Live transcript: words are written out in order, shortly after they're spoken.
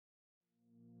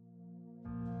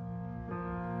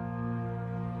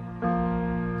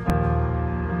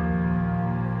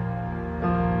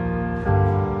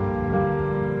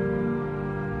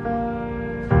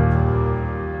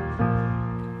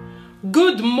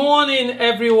Good morning,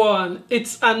 everyone.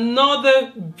 It's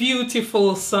another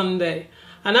beautiful Sunday,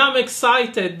 and I'm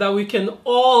excited that we can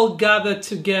all gather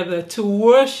together to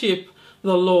worship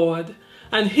the Lord,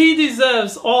 and He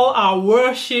deserves all our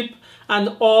worship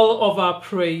and all of our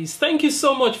praise. Thank you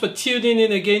so much for tuning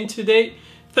in again today.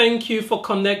 Thank you for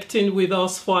connecting with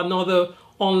us for another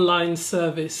online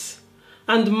service.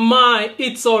 And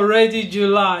it's already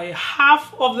July.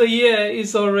 Half of the year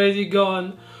is already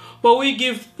gone. But we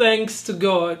give thanks to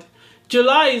God.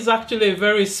 July is actually a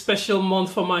very special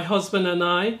month for my husband and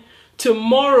I.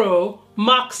 Tomorrow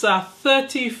marks our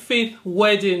 35th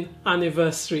wedding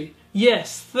anniversary.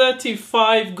 Yes,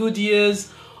 35 good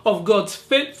years of God's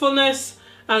faithfulness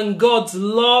and God's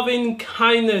loving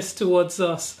kindness towards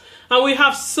us. And we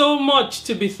have so much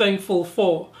to be thankful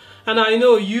for. And I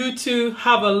know you too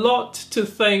have a lot to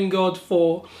thank God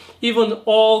for, even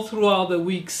all throughout the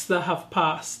weeks that have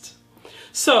passed.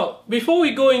 So, before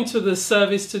we go into the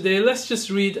service today, let's just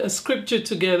read a scripture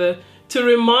together to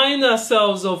remind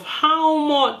ourselves of how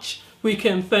much we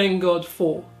can thank God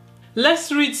for.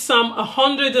 Let's read Psalm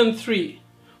 103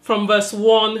 from verse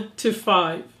 1 to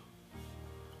 5.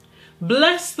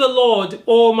 Bless the Lord,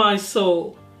 O my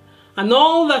soul, and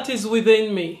all that is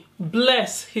within me,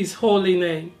 bless His holy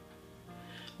name.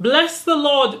 Bless the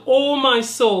Lord, O my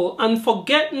soul, and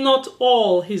forget not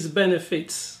all His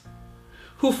benefits,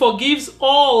 who forgives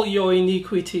all your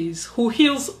iniquities, who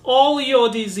heals all your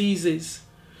diseases,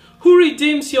 who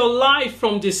redeems your life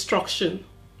from destruction,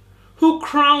 who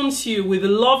crowns you with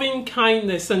loving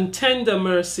kindness and tender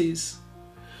mercies,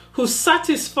 who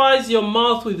satisfies your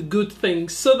mouth with good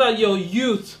things, so that your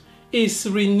youth is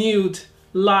renewed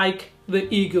like the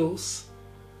eagles.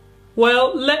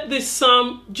 Well, let this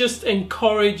psalm just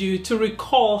encourage you to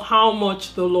recall how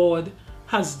much the Lord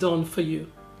has done for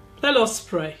you. Let us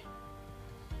pray.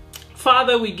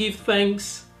 Father, we give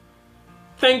thanks.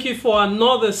 Thank you for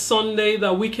another Sunday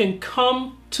that we can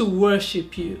come to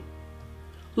worship you.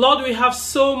 Lord, we have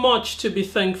so much to be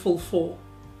thankful for.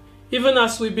 Even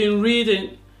as we've been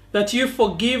reading, that you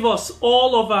forgive us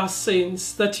all of our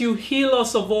sins, that you heal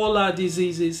us of all our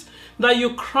diseases, that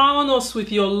you crown us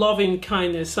with your loving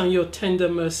kindness and your tender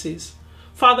mercies.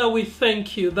 Father, we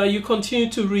thank you that you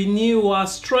continue to renew our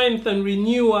strength and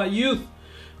renew our youth.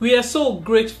 We are so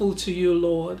grateful to you,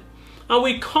 Lord. And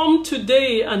we come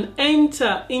today and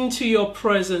enter into your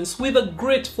presence with a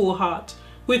grateful heart,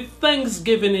 with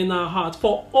thanksgiving in our heart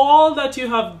for all that you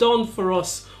have done for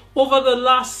us over the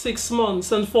last 6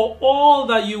 months and for all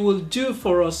that you will do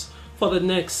for us for the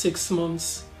next 6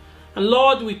 months. And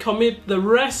Lord, we commit the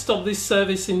rest of this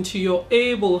service into your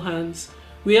able hands.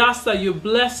 We ask that you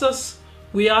bless us.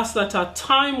 We ask that our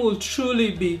time will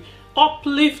truly be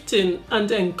uplifting and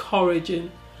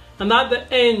encouraging. And at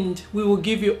the end, we will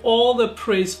give you all the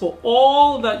praise for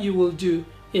all that you will do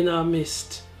in our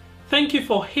midst. Thank you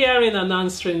for hearing and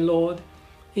answering, Lord.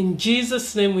 In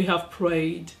Jesus' name we have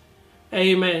prayed.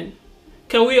 Amen.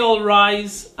 Can we all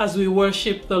rise as we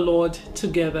worship the Lord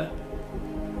together?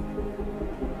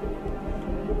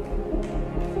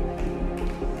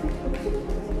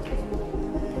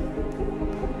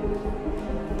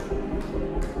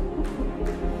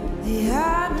 The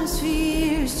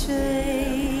atmosphere is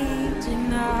changing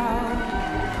now,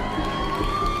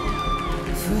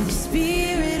 for the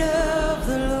Spirit of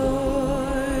the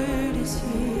Lord is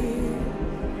here.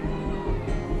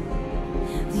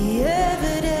 The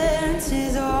evidence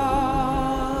is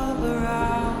all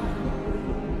around,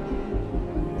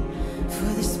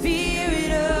 for the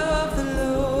Spirit of the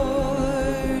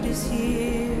Lord is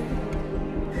here.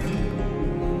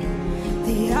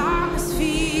 The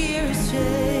atmosphere is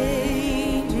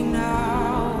changing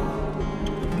now,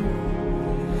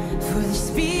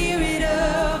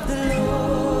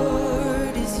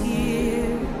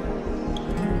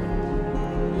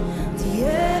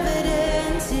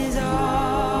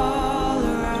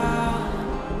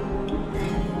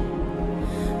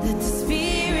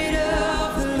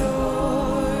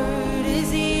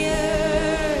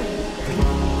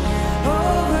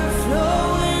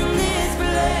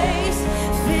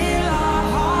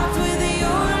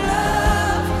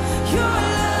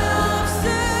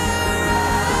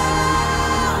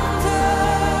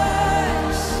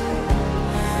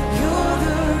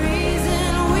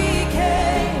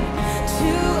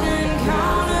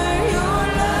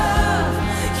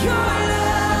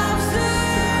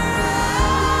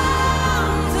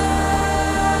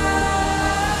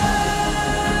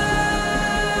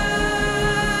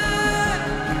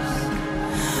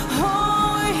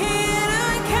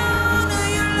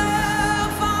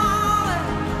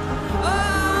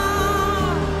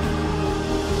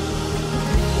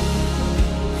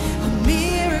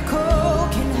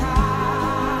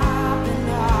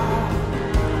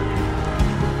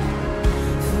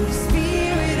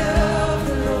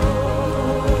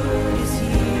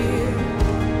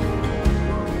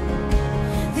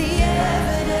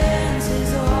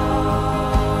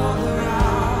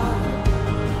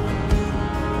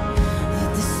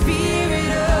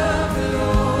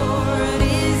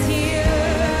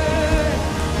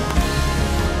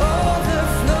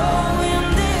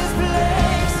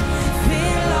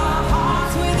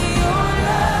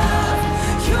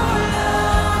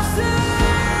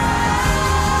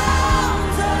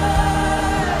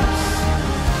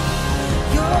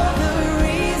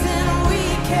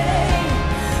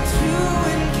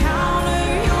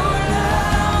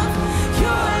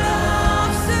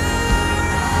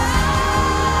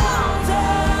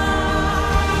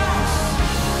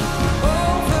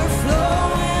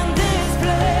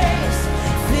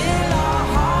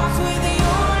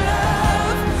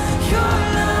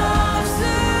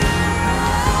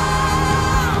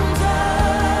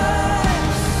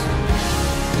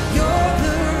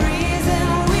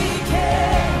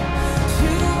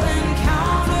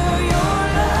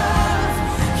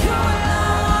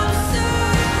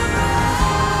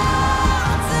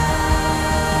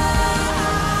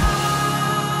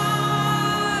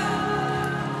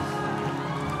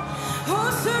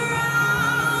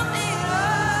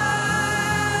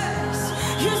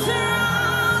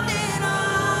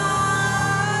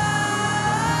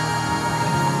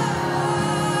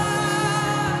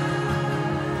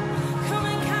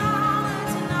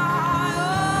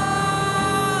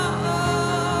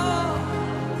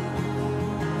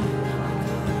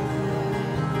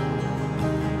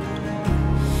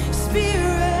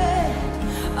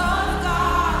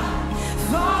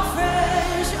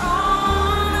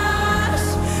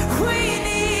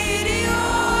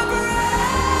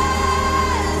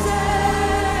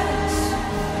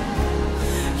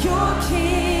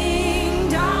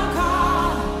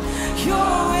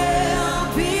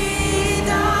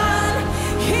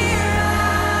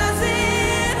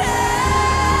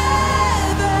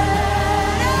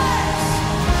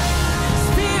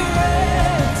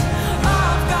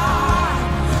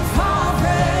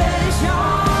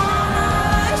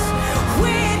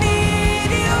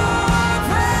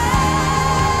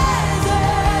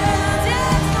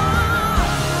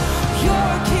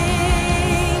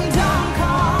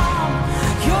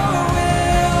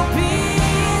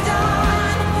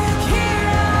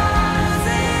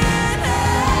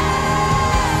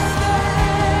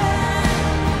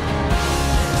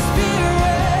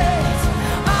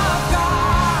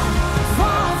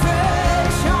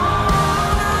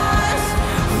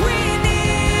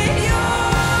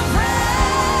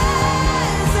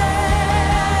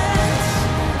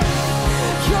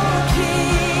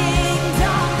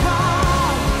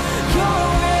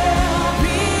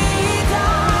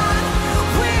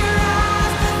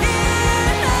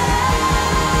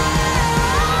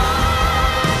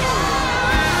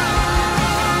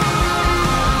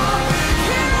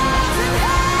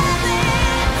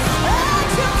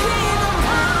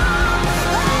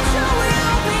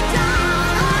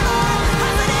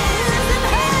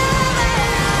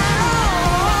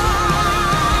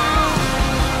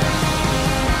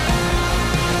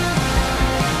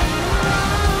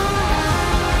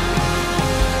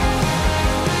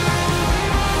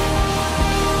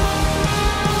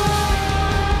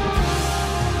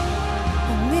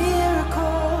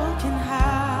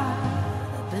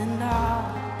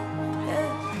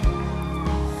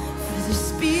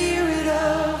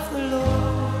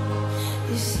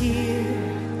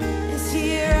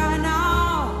 here right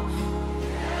now.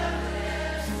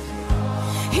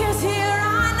 He's here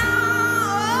right now.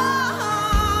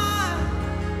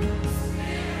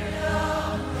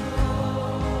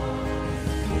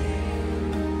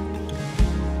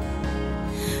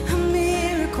 A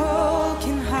miracle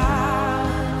can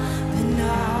happen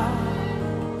now.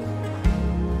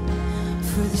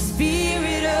 For the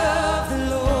Spirit of the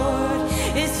Lord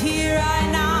is here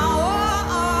right now.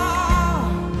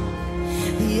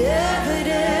 The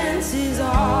evidence is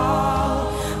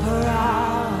all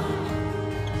around.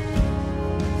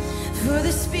 For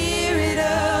the Spirit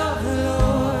of the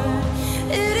Lord,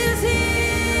 it is here.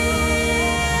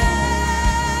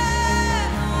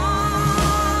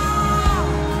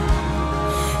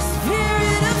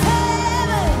 Spirit of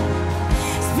heaven,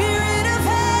 Spirit of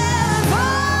heaven,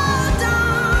 fall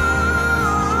down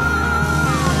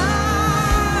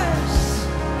us.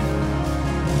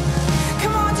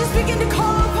 Come on, just begin to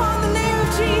call upon the name of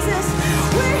Jesus.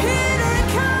 We're here to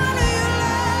encounter your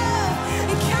love,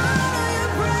 encounter your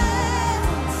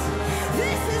presence.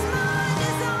 This is my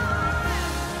desire.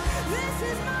 This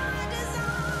is my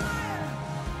desire.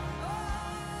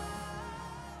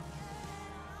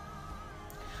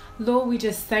 Lord, we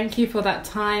just thank you for that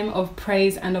time of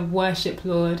praise and of worship,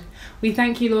 Lord. We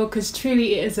thank you, Lord, because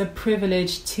truly it is a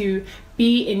privilege to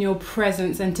be in your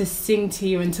presence and to sing to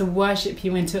you and to worship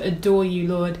you and to adore you,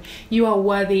 Lord. You are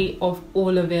worthy of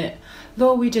all of it.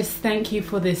 Lord, we just thank you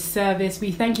for this service.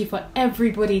 We thank you for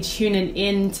everybody tuning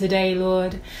in today,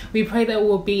 Lord. We pray that it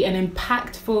will be an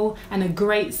impactful and a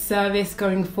great service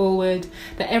going forward,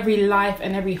 that every life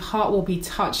and every heart will be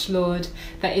touched, Lord,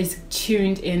 that is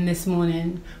tuned in this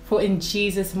morning. For in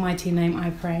Jesus' mighty name I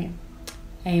pray.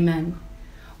 Amen.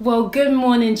 Well, good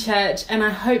morning, church, and I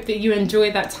hope that you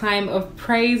enjoy that time of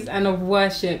praise and of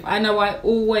worship. I know I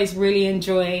always really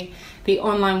enjoy the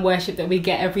online worship that we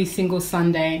get every single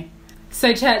Sunday.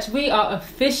 So, church, we are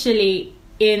officially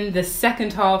in the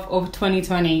second half of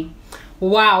 2020.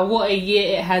 Wow, what a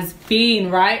year it has been,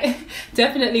 right?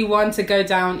 Definitely one to go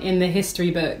down in the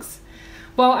history books.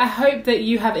 Well, I hope that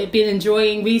you have been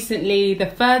enjoying recently the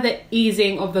further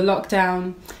easing of the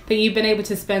lockdown, that you've been able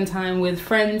to spend time with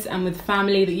friends and with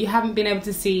family that you haven't been able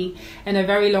to see in a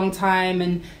very long time,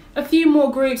 and a few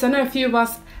more groups. I know a few of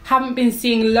us haven't been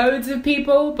seeing loads of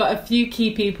people, but a few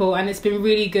key people, and it's been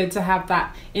really good to have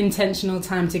that intentional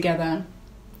time together.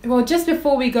 Well, just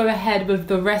before we go ahead with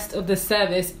the rest of the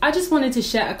service, I just wanted to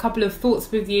share a couple of thoughts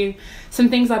with you, some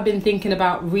things I've been thinking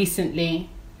about recently.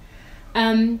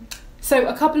 So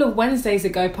a couple of Wednesdays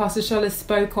ago, Pastor Shola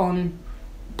spoke on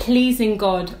pleasing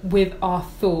God with our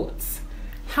thoughts.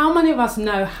 How many of us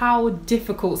know how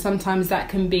difficult sometimes that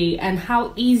can be and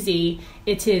how easy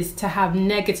it is to have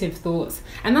negative thoughts?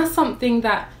 And that's something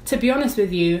that, to be honest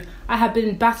with you, I have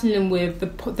been battling with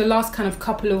the last kind of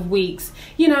couple of weeks.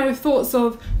 You know, thoughts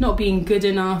of not being good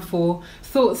enough, or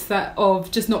thoughts that of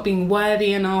just not being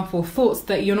worthy enough, or thoughts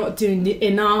that you're not doing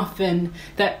enough, and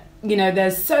that, you know,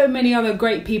 there's so many other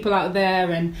great people out there,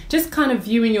 and just kind of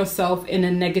viewing yourself in a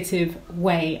negative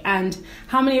way. And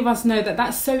how many of us know that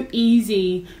that's so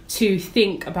easy to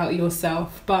think about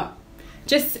yourself? But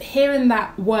just hearing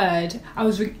that word, I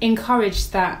was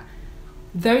encouraged that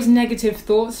those negative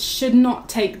thoughts should not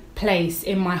take place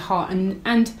in my heart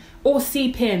and or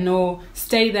seep in or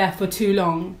stay there for too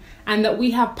long, and that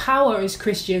we have power as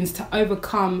Christians to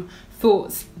overcome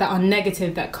thoughts that are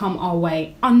negative that come our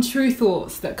way, untrue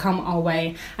thoughts that come our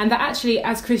way, and that actually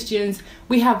as Christians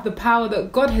we have the power,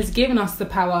 that God has given us the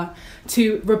power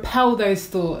to repel those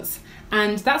thoughts.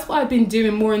 And that's what I've been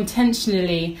doing more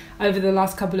intentionally over the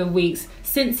last couple of weeks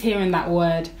since hearing that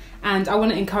word, and I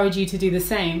want to encourage you to do the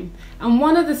same. And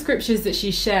one of the scriptures that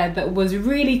she shared that was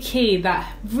really key, that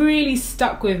really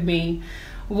stuck with me,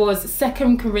 was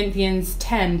 2 Corinthians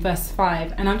 10 verse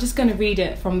 5, and I'm just going to read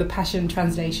it from the Passion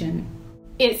Translation.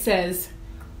 It says,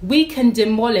 "We can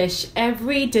demolish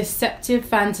every deceptive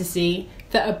fantasy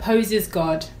that opposes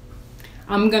God."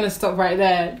 I'm going to stop right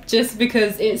there just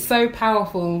because it's so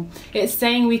powerful. It's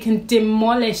saying we can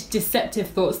demolish deceptive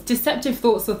thoughts. Deceptive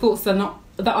thoughts are thoughts that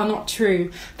are not true,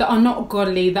 that are not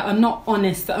godly, that are not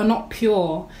honest, that are not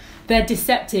pure. They're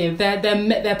deceptive.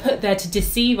 They're put there to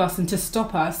deceive us and to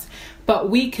stop us. But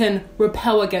we can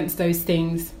repel against those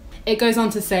things. It goes on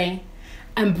to say,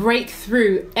 "and break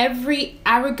through every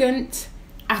arrogant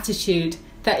attitude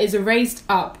that is raised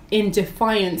up in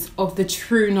defiance of the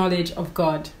true knowledge of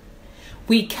God.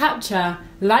 We capture,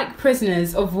 like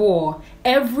prisoners of war,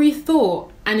 every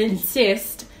thought and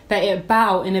insist that it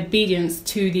bow in obedience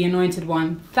to the Anointed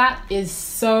One." That is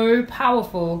so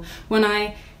powerful. When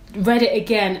I read it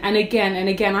again and again and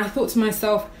again, I thought to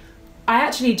myself, I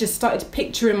actually just started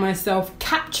picturing myself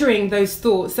capturing those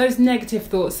thoughts, those negative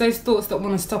thoughts, those thoughts that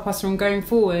want to stop us from going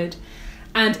forward.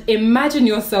 And imagine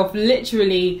yourself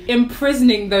literally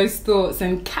imprisoning those thoughts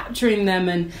and capturing them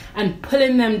and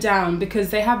pulling them down,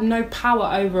 because they have no power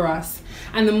over us.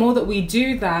 And the more that we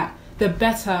do that, the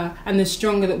better and the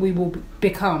stronger that we will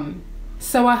become.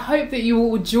 So I hope that you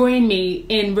will join me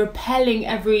in repelling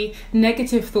every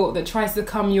negative thought that tries to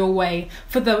come your way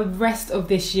for the rest of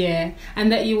this year,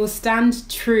 and that you will stand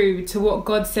true to what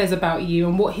God says about you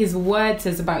and what his word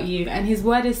says about you. And his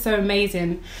word is so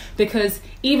amazing, because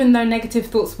even though negative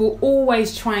thoughts will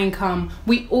always try and come,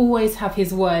 we always have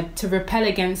his word to repel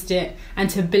against it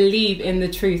and to believe in the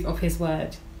truth of his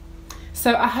word.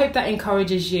 So I hope that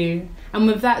encourages you. And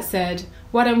with that said,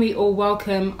 why don't we all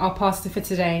welcome our pastor for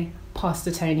today,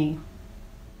 Pastor Tony.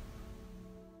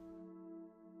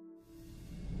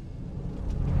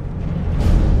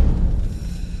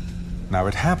 Now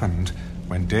it happened,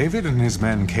 when David and his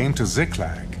men came to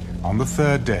Ziklag on the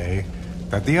third day,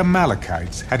 that the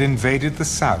Amalekites had invaded the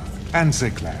south and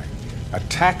Ziklag,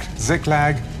 attacked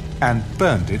Ziklag, and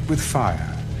burned it with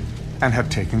fire, and had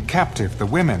taken captive the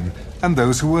women and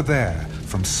those who were there,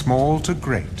 from small to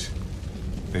great.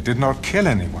 They did not kill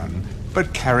anyone,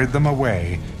 but carried them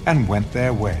away and went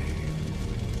their way.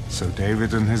 So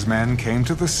David and his men came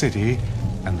to the city,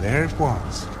 and there it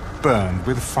was, burned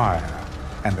with fire,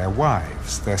 and their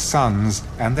wives, their sons,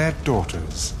 and their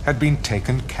daughters had been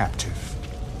taken captive.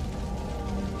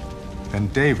 Then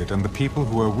David and the people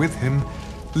who were with him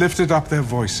lifted up their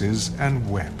voices and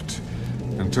wept,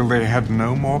 until they had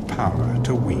no more power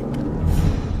to weep.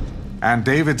 And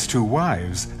David's two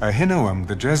wives, Ahinoam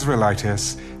the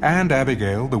Jezreelitess, and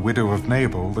Abigail the widow of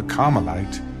Nabal the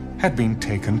Carmelite, had been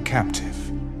taken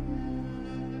captive.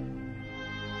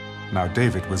 Now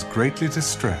David was greatly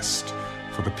distressed,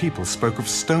 for the people spoke of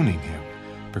stoning him,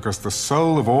 because the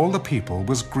soul of all the people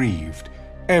was grieved,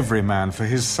 every man for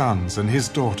his sons and his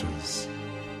daughters.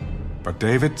 But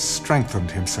David strengthened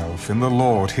himself in the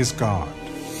Lord his God.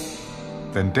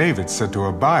 Then David said to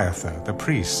Abiathar the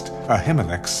priest,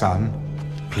 Ahimelech's son,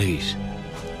 Please,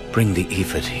 bring the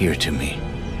ephod here to me.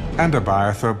 And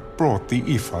Abiathar brought the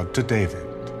ephod to David.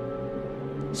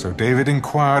 So David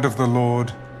inquired of the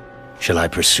Lord, Shall I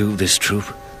pursue this troop?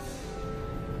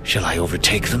 Shall I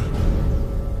overtake them?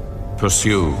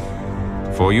 Pursue,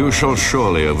 for you shall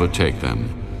surely overtake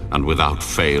them, and without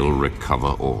fail recover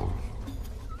all.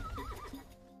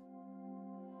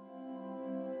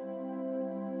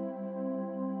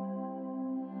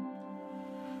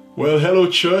 Well, hello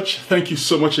church. Thank you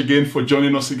so much again for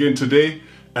joining us again today,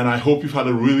 and I hope you've had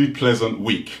a really pleasant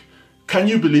week. Can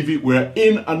you believe it? We're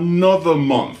in another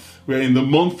month. We're in the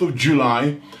month of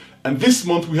July, and this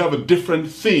month we have a different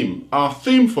theme. Our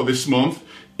theme for this month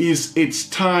is It's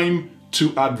Time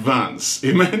to Advance.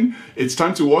 Amen? It's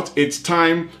time to what? It's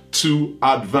time to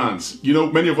advance. You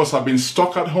know, many of us have been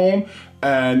stuck at home,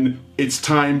 and it's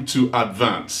time to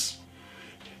advance.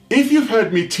 If you've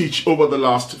heard me teach over the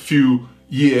last few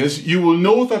years, you will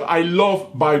know that I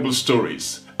love Bible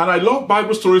stories. And I love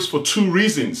Bible stories for two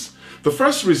reasons. The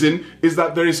first reason is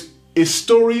that there is a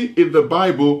story in the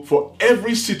Bible for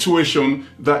every situation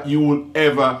that you will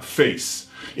ever face.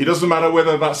 It doesn't matter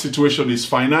whether that situation is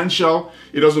financial,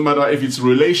 it doesn't matter if it's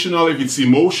relational, if it's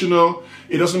emotional,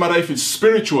 it doesn't matter if it's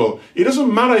spiritual, it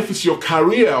doesn't matter if it's your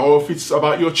career or if it's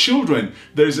about your children.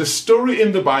 There is a story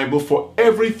in the Bible for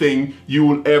everything you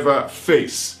will ever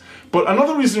face. But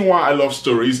another reason why I love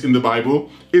stories in the Bible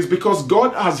is because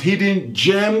God has hidden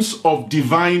gems of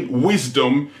divine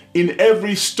wisdom in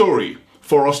every story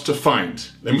for us to find.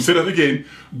 Let me say that again.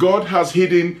 God has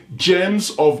hidden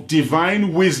gems of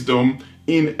divine wisdom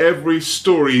in every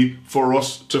story for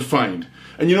us to find.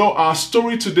 And you know, our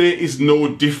story today is no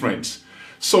different.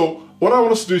 So what I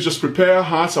want us to do is just prepare our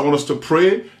hearts. I want us to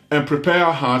pray and prepare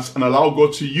our hearts and allow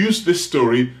God to use this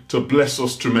story to bless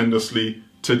us tremendously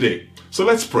today. So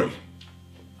let's pray.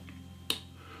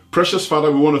 Precious Father,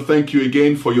 we want to thank you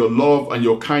again for your love and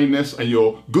your kindness and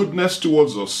your goodness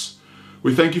towards us.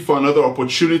 We thank you for another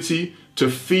opportunity to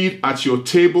feed at your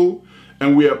table,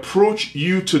 and we approach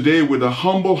you today with a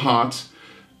humble heart,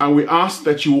 and we ask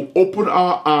that you will open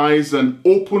our eyes and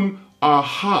open our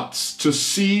hearts to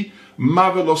see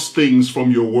marvelous things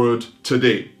from your word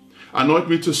today. Anoint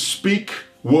me to speak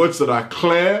words that are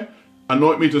clear,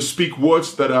 anoint me to speak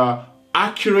words that are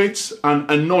accurate and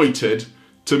anointed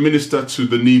to minister to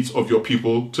the needs of your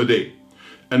people today.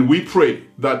 And we pray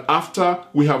that after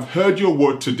we have heard your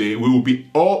word today, we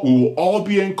will all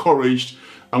be encouraged,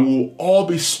 and we will all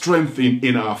be strengthened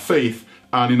in our faith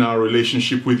and in our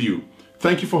relationship with you.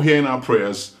 Thank you for hearing our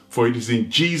prayers, for it is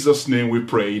in Jesus' name we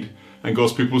prayed. And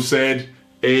God's people said,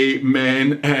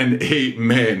 amen and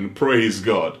amen. Praise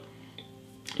God.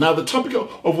 Now, the topic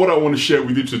of what I want to share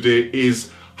with you today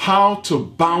is how to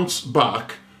bounce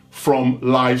back from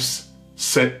life's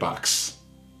setbacks.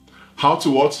 How to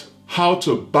what? How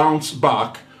to bounce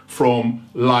back from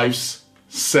life's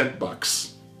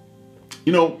setbacks.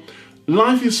 You know,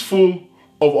 life is full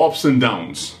of ups and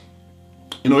downs.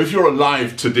 You know, if you're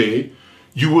alive today,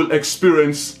 you will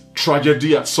experience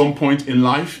tragedy at some point in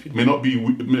life. It may not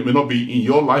be in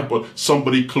your life, but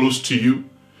somebody close to you.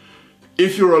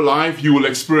 If you're alive, you will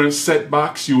experience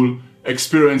setbacks. You will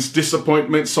experience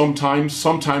disappointment sometimes.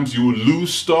 Sometimes you will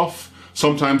lose stuff.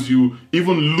 Sometimes you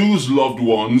even lose loved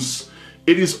ones.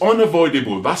 It is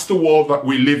unavoidable. That's the world that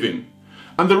we live in.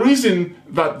 And the reason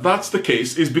that that's the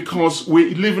case is because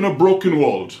we live in a broken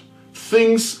world.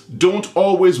 Things don't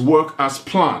always work as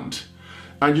planned.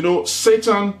 And you know,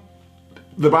 Satan,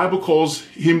 the Bible calls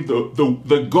him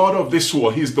the God of this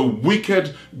world. He's the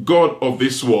wicked God of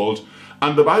this world.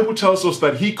 And the Bible tells us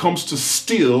that he comes to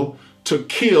steal, to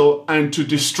kill, and to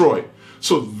destroy.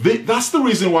 So that's the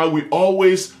reason why we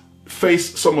always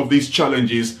face some of these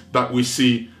challenges that we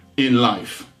see in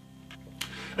life.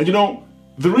 And you know,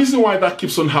 the reason why that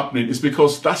keeps on happening is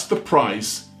because that's the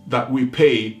price that we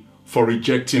pay for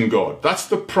rejecting God. That's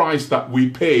the price that we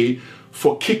pay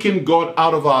for kicking God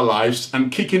out of our lives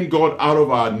and kicking God out of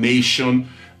our nation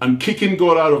and kicking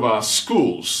God out of our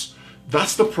schools.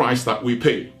 That's the price that we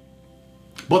pay.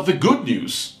 But the good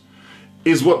news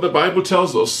is what the Bible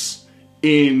tells us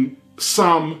in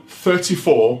Psalm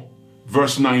 34,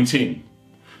 verse 19.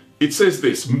 It says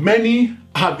this, many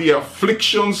are the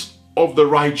afflictions of the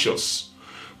righteous,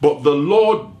 but the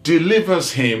Lord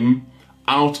delivers him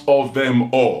out of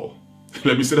them all.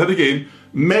 Let me say that again.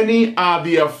 Many are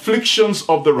the afflictions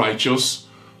of the righteous,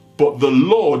 but the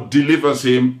Lord delivers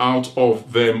him out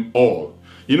of them all.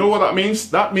 You know what that means?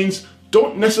 That means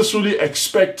don't necessarily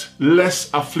expect less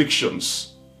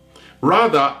afflictions.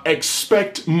 Rather,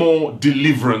 expect more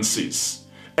deliverances.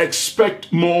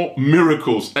 Expect more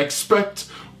miracles. Expect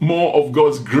more of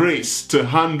God's grace to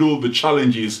handle the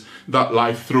challenges that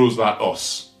life throws at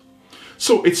us.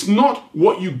 So it's not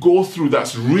what you go through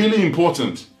that's really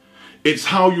important. It's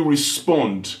how you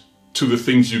respond to the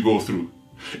things you go through.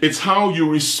 It's how you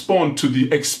respond to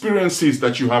the experiences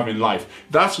that you have in life.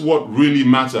 That's what really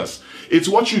matters. It's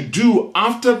what you do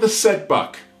after the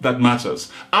setback that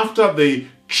matters. After the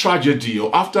tragedy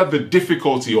or after the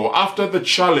difficulty or after the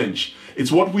challenge.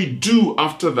 It's what we do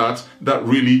after that that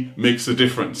really makes a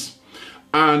difference.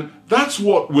 And that's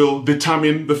what will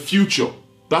determine the future.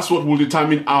 That's what will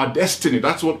determine our destiny.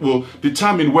 That's what will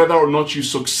determine whether or not you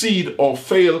succeed or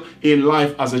fail in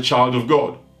life as a child of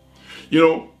God. You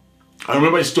know, I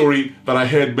remember a story that I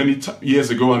heard many years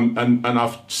ago, and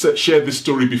I've shared this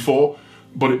story before,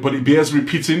 but it bears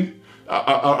repeating.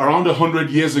 Around 100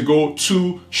 years ago,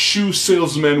 2 shoe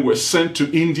salesmen were sent to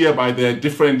India by their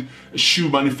different shoe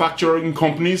manufacturing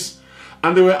companies,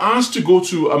 and they were asked to go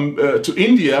to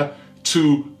India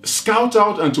to scout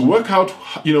out and to work out,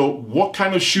 you know, what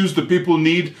kind of shoes the people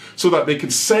need so that they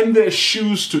could send their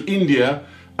shoes to India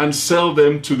and sell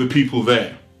them to the people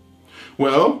there.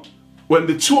 Well, when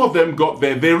the 2 of them got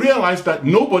there, they realized that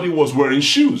nobody was wearing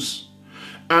shoes.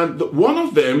 And one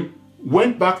of them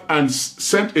went back and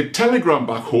sent a telegram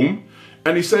back home,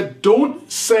 and he said,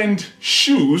 don't send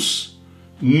shoes,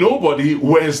 nobody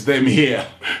wears them here.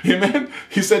 Amen.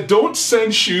 He said, don't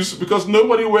send shoes because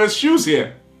nobody wears shoes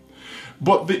here.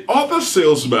 But the other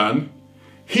salesman,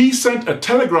 he sent a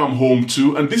telegram home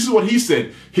to, and this is what he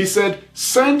said. He said,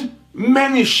 send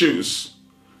many shoes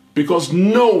because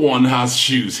no one has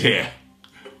shoes here.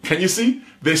 Can you see?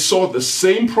 They saw the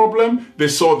same problem. They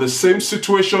saw the same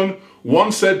situation.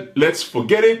 One said, let's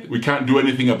forget it. We can't do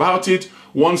anything about it.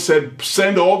 One said,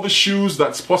 send all the shoes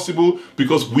that's possible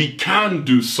because we can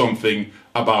do something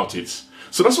about it.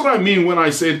 So that's what I mean when I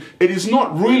said it is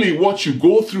not really what you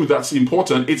go through that's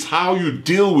important. It's how you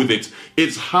deal with it.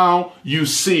 It's how you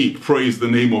see it. Praise the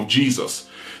name of Jesus.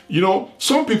 You know,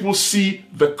 some people see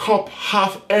the cup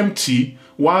half empty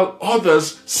while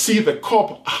others see the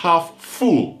cup half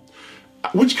full.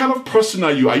 Which kind of person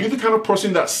are you? Are you the kind of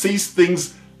person that sees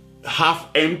things half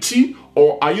empty,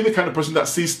 or are you the kind of person that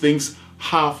sees things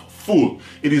half full?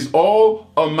 It is all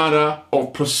a matter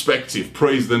of perspective.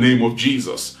 Praise the name of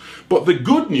Jesus. But the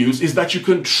good news is that you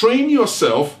can train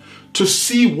yourself to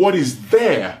see what is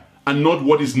there and not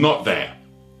what is not there.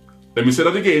 Let me say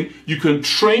that again. You can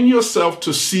train yourself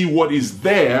to see what is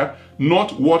there,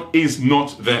 not what is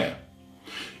not there.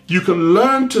 You can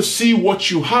learn to see what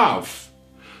you have,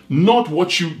 not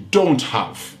what you don't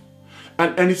have.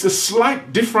 And it's a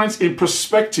slight difference in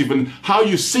perspective and how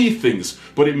you see things,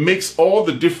 but it makes all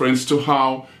the difference to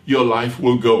how your life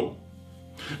will go.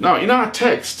 Now, in our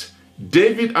text,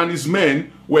 David and his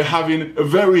men were having a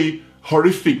very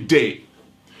horrific day.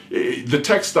 The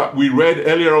text that we read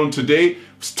earlier on today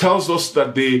tells us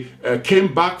that they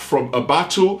came back from a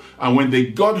battle, and when they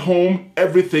got home,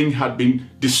 everything had been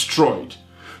destroyed.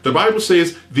 The Bible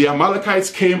says the Amalekites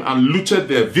came and looted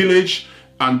their village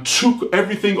and took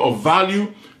everything of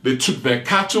value. They took their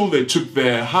cattle, they took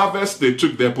their harvest, they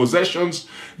took their possessions,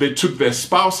 they took their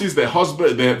spouses, their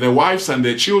husbands, their wives and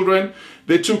their children.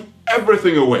 They took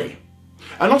everything away.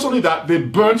 And not only that, they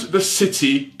burnt the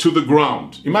city to the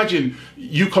ground. Imagine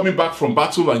you coming back from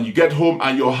battle and you get home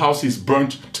and your house is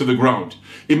burnt to the ground.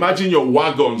 Imagine your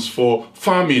wagons for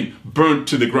farming burnt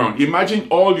to the ground. Imagine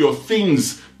all your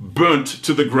things burnt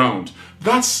to the ground.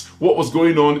 That's what was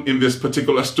going on in this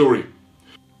particular story.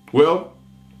 Well,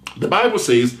 the Bible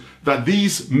says that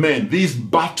these men, these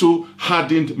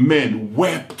battle-hardened men,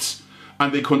 wept,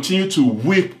 and they continued to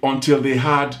weep until they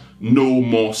had no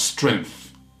more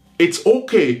strength. It's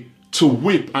okay to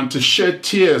weep and to shed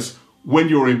tears when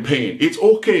you're in pain. It's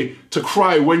okay to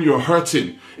cry when you're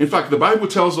hurting. In fact, the Bible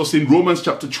tells us in Romans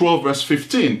chapter 12, verse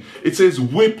 15, it says,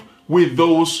 weep with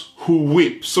those who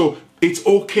weep. So it's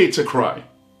okay to cry.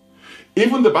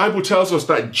 Even the Bible tells us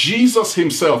that Jesus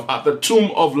himself at the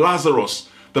tomb of Lazarus,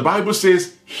 the Bible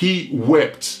says he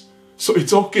wept. So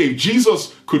it's okay. If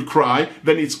Jesus could cry,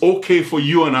 then it's okay for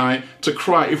you and I to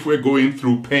cry if we're going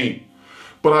through pain.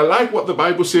 But I like what the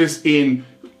Bible says in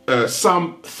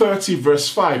Psalm 30 verse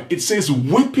 5. It says,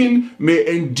 weeping may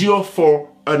endure for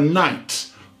a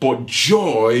night, but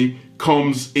joy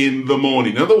comes in the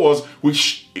morning. In other words,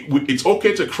 it's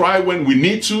okay to cry when we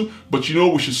need to, but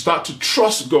we should start to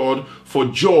trust God for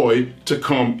joy to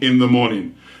come in the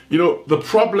morning. The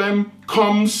problem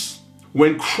comes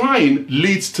when crying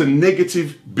leads to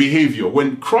negative behavior,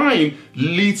 when crying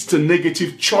leads to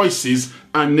negative choices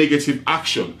and negative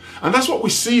action. And that's what we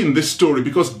see in this story,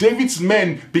 because David's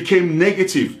men became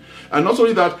negative. And not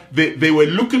only that, they were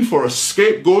looking for a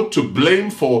scapegoat to blame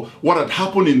for what had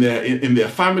happened in their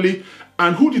family.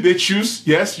 And who did they choose?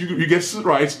 Yes, you guessed it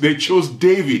right. They chose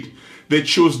David. They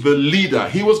chose the leader.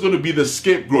 He was going to be the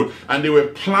scapegoat. And they were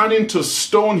planning to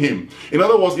stone him. In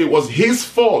other words, it was his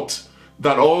fault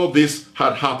that all this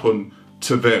had happened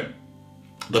to them.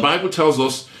 The Bible tells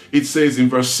us, it says in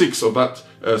verse 6 of that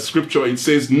scripture, it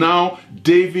says, now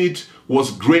David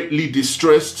was greatly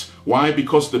distressed. Why?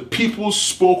 Because the people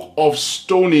spoke of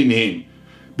stoning him,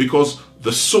 because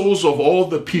the souls of all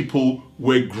the people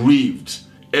were grieved,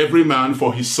 every man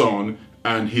for his son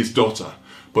and his daughter.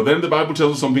 But then the Bible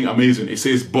tells us something amazing. It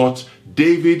says, but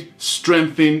David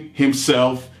strengthened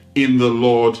himself in the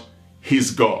Lord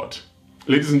his God.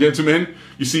 Ladies and gentlemen,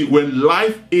 you see, when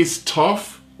life is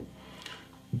tough,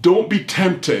 don't be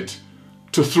tempted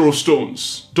to throw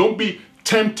stones. Don't be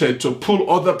tempted to pull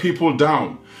other people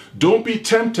down. Don't be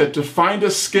tempted to find a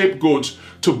scapegoat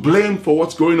to blame for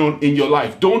what's going on in your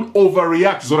life. Don't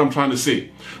overreact is what I'm trying to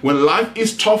say. When life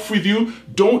is tough with you,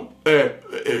 don't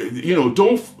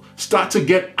start to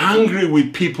get angry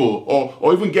with people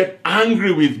or even get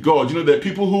angry with God. There are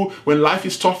people who, when life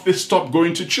is tough, they stop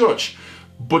going to church.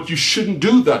 But you shouldn't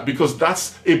do that, because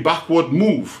that's a backward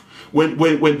move. When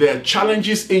there are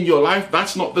challenges in your life,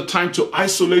 that's not the time to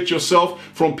isolate yourself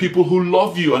from people who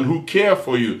love you and who care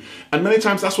for you. And many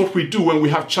times that's what we do. When we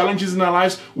have challenges in our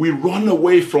lives, we run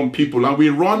away from people, and we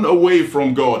run away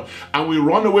from God, and we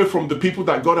run away from the people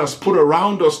that God has put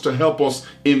around us to help us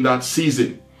in that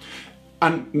season.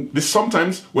 And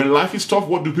sometimes when life is tough,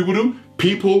 what do?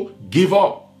 People give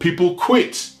up. People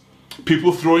quit.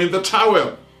 People throw in the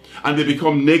towel, and they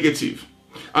become negative.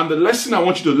 And the lesson I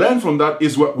want you to learn from that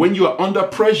is when you are under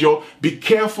pressure, be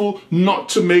careful not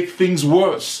to make things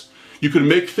worse. You can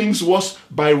make things worse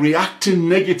by reacting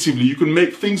negatively. You can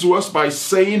make things worse by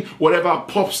saying whatever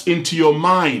pops into your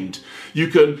mind. You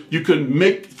can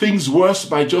make things worse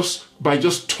by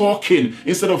just talking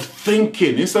instead of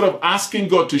thinking, instead of asking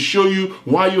God to show you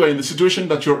why you are in the situation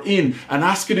that you're in and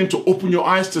asking him to open your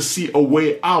eyes to see a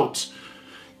way out.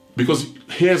 Because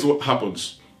here's what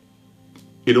happens.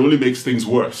 It only makes things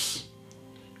worse.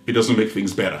 It doesn't make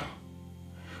things better.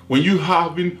 When you're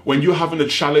having a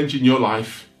challenge in your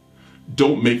life,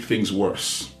 don't make things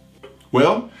worse.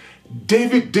 Well,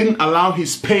 David didn't allow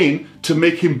his pain to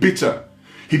make him bitter.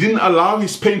 He didn't allow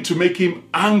his pain to make him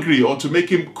angry or to make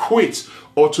him quit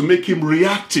or to make him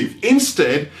reactive.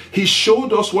 Instead, he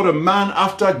showed us what a man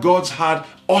after God's heart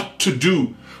ought to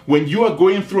do. When you are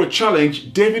going through a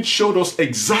challenge, David showed us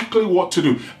exactly what to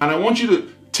do. And I want you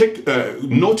to take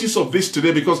notice of this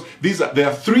today, because there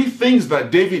are three things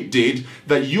that David did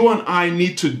that you and I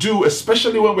need to do,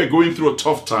 especially when we're going through a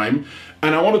tough time.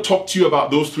 And I want to talk to you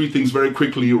about those three things very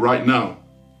quickly right now.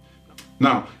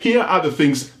 Now, here are the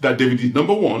things that David did.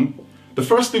 Number one, the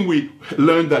first thing we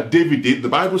learned that David did, the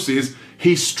Bible says,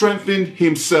 he strengthened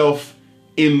himself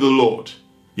in the Lord.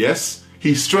 Yes,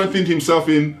 he strengthened himself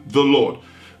in the Lord.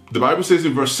 The Bible says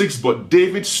in verse 6, but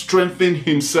David strengthened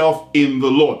himself in the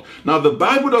Lord. Now, the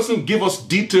Bible doesn't give us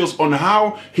details on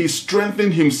how he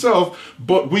strengthened himself,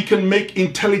 but we can make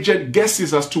intelligent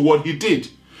guesses as to what he did.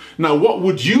 Now, what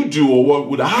would you do, or what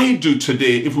would I do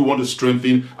today if we want to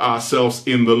strengthen ourselves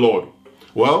in the Lord?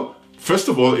 Well, first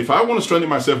of all, if I want to strengthen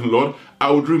myself in the Lord,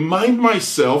 I would remind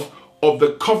myself of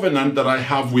the covenant that I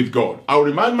have with God. I'll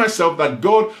remind myself that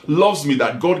God loves me,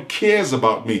 that God cares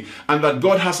about me, and that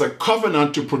God has a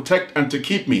covenant to protect and to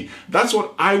keep me. That's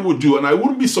what I would do, and I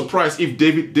wouldn't be surprised if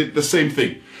David did the same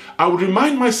thing. I would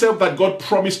remind myself that God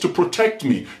promised to protect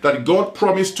me, that God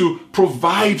promised to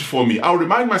provide for me. I'll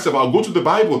remind myself, I'll go to the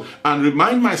Bible and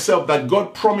remind myself that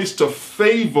God promised to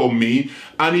favor me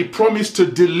and he promised to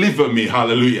deliver me.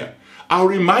 Hallelujah. I'll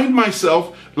remind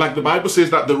myself, like the Bible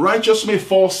says, that the righteous may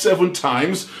fall 7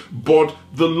 times, but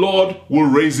the Lord will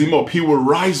raise him up. He will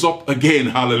rise up again.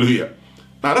 Hallelujah.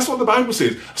 Now, that's what the Bible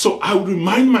says. So I would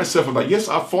remind myself of that. Yes,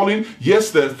 I've fallen.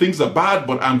 Yes, the things are bad,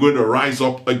 but I'm going to rise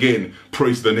up again.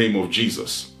 Praise the name of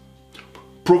Jesus.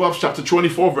 Proverbs chapter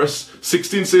 24, verse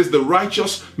 16 says, the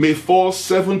righteous may fall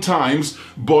 7 times,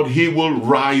 but he will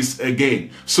rise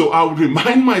again. So I would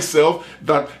remind myself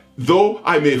that though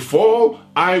I may fall,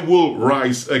 I will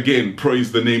rise again.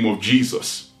 Praise the name of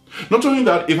Jesus. Not only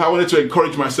that, if I wanted to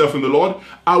encourage myself in the Lord,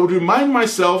 I would remind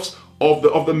myself of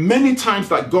the many times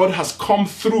that God has come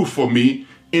through for me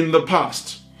in the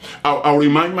past. I'll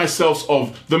remind myself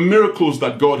of the miracles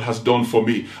that God has done for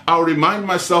me. I'll remind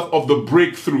myself of the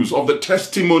breakthroughs, of the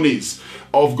testimonies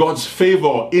of God's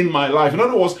favor in my life. In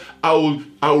other words, I'll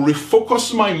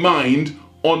refocus my mind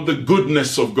on the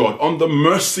goodness of God, on the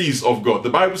mercies of God. The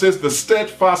Bible says the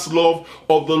steadfast love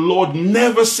of the Lord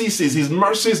never ceases. His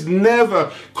mercies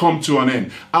never come to an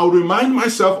end. I'll remind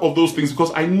myself of those things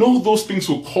because I know those things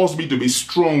will cause me to be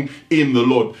strong in the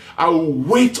Lord. I will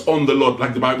wait on the Lord,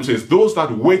 like the Bible says. Those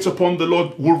that wait upon the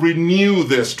Lord will renew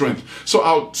their strength. So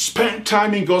I'll spend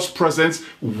time in God's presence,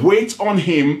 wait on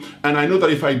Him, and I know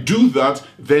that if I do that,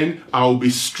 then I'll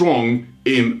be strong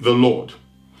in the Lord.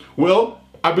 Well,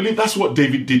 I believe that's what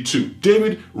David did too.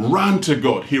 David ran to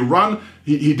God. He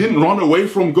didn't run away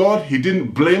from God. He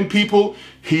didn't blame people.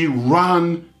 He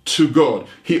ran to God.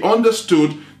 He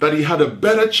understood that he had a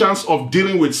better chance of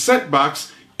dealing with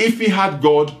setbacks if he had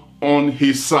God on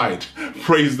his side.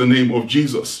 Praise the name of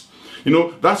Jesus. You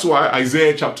know, that's why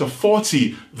Isaiah chapter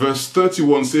 40 verse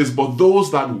 31 says, but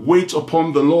those that wait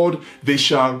upon the Lord, they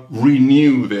shall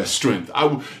renew their strength.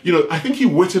 I think he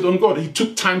waited on God. He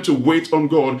took time to wait on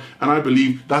God, and I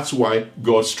believe that's why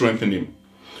God strengthened him.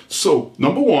 So,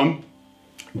 number one,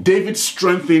 David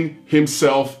strengthened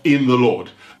himself in the Lord.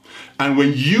 And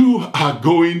when you are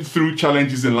going through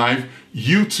challenges in life,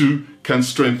 you too can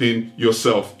strengthen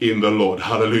yourself in the Lord.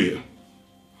 Hallelujah.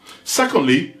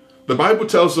 Secondly, the Bible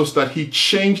tells us that he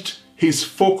changed his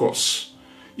focus.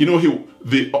 You know,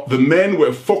 the men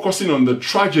were focusing on the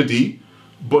tragedy,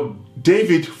 but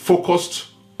David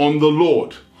focused on the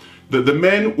Lord. The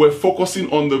men were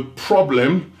focusing on the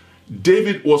problem.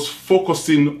 David was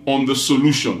focusing on the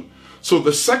solution. So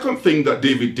the second thing that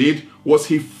David did was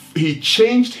he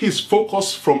changed his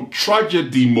focus from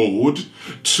tragedy mode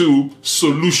to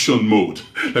solution mode.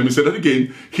 Let me say that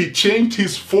again. He changed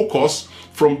his focus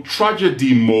from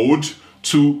tragedy mode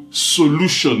to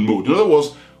solution mode. In other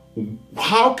words,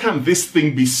 how can this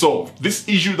thing be solved? This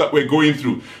issue that we're going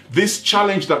through, this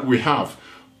challenge that we have,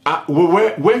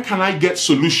 where can I get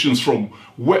solutions from?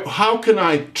 How can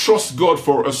I trust God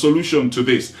for a solution to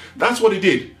this? That's what he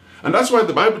did. And that's why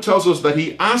the Bible tells us that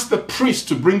he asked the priest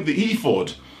to bring the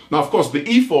ephod. Now, of course, the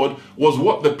ephod was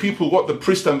what the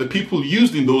priest and the people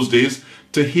used in those days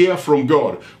to hear from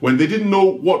God. When they didn't know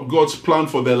what God's plan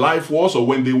for their life was, or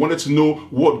when they wanted to know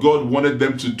what God wanted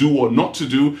them to do or not to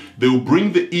do, they will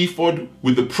bring the ephod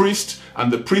with the priest,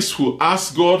 and the priest will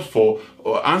ask God for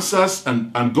answers,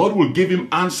 and God will give him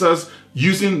answers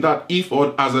using that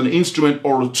ephod as an instrument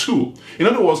or a tool. In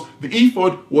other words, the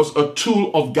ephod was a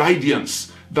tool of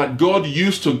guidance that God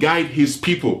used to guide his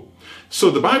people.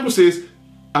 So the Bible says,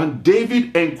 and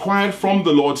David inquired from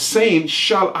the Lord, saying,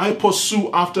 shall I pursue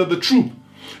after the troop?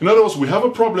 In other words, we have a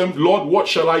problem. Lord, what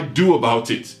shall I do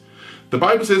about it? The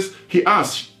Bible says, he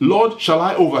asked, Lord, shall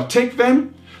I overtake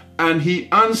them? And he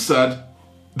answered,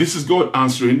 this is God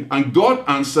answering, and God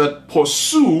answered,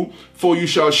 pursue, for you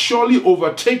shall surely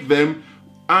overtake them,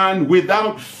 and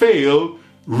without fail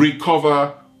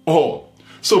recover all.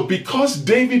 So because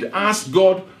David asked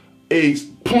God a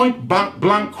point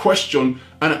blank question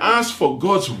and asked for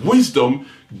God's wisdom,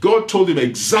 God told him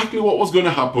exactly what was going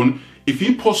to happen. If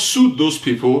he pursued those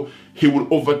people, he would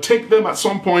overtake them at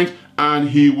some point and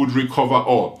he would recover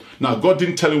all. Now, God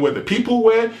didn't tell him where the people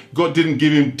were. God didn't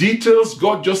give him details.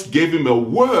 God just gave him a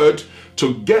word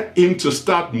to get him to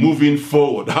start moving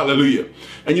forward. Hallelujah.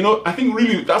 And you know, I think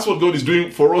really that's what God is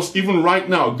doing for us even right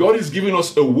now. God is giving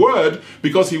us a word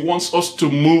because he wants us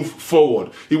to move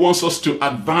forward. He wants us to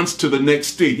advance to the next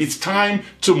stage. It's time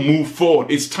to move forward.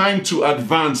 It's time to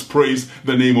advance. Praise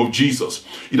the name of Jesus.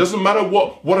 It doesn't matter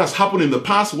what has happened in the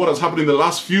past, what has happened in the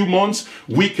last few months.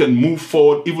 We can move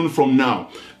forward even from now.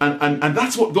 And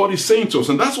that's what God is saying to us.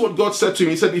 And that's what God said to him.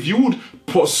 He said, if you would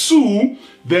pursue,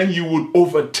 then you would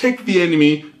overtake the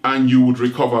enemy and you would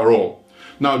recover all.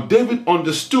 Now, David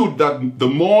understood that the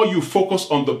more you focus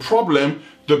on the problem,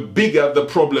 the bigger the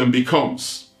problem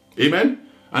becomes. Amen?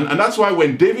 And that's why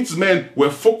when David's men were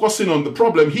focusing on the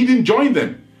problem, he didn't join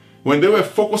them. When they were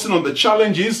focusing on the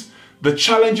challenges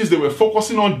they were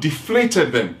focusing on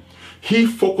deflated them. He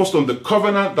focused on the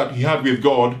covenant that he had with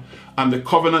God, and the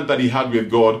covenant that he had with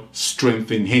God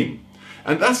strengthened him.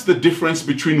 And that's the difference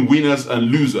between winners and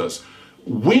losers.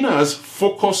 Winners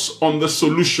focus on the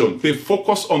solution. They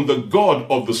focus on the God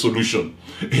of the solution.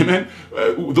 Amen.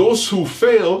 Those who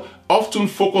fail often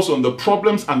focus on the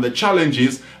problems and the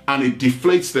challenges, and it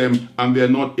deflates them and they're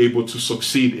not able to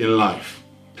succeed in life.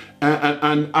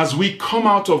 And as we come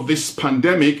out of this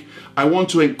pandemic, I want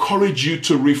to encourage you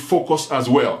to refocus as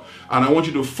well. And I want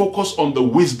you to focus on the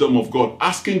wisdom of God,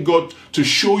 asking God to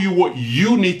show you what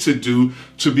you need to do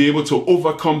to be able to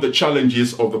overcome the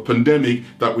challenges of the pandemic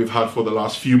that we've had for the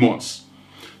last few months.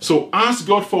 So ask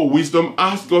God for wisdom,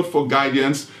 ask God for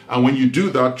guidance, and when you do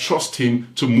that, trust him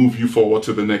to move you forward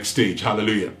to the next stage.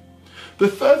 Hallelujah. The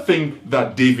third thing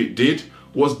that David did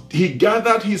was he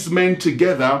gathered his men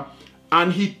together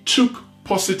and he took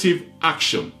positive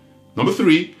action. Number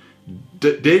 3,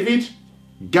 David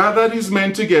gathered his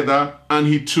men together and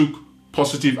he took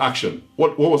positive action.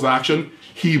 What was the action?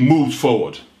 He moved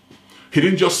forward. He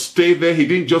didn't just stay there. He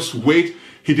didn't just wait.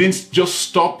 He didn't just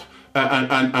stop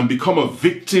and become a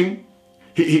victim.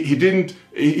 He didn't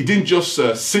just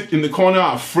sit in the corner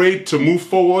afraid to move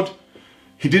forward.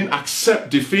 He didn't accept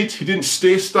defeat. He didn't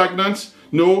stay stagnant.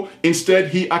 No, instead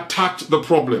he attacked the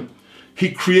problem.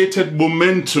 He created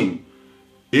momentum.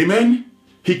 Amen?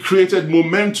 He created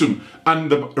momentum,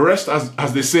 and the rest,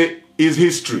 as they say, is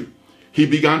history. He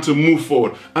began to move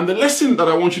forward. And the lesson that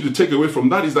I want you to take away from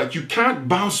that is that you can't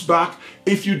bounce back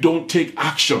if you don't take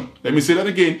action. Let me say that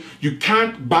again. You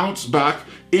can't bounce back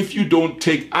if you don't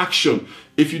take action.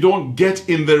 If you don't get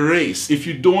in the race, if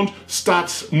you don't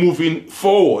start moving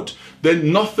forward,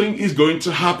 then nothing is going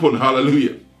to happen.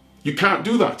 Hallelujah. You can't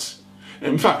do that.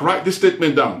 In fact, write this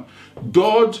statement down.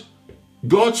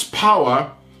 God's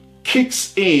power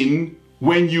kicks in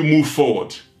when you move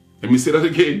forward. Let me say that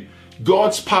again.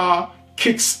 God's power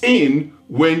kicks in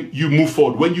when you move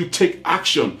forward, when you take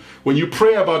action, when you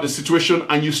pray about the situation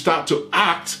and you start to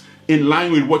act in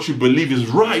line with what you believe is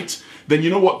right, then you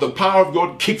know what? The power of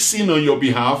God kicks in on your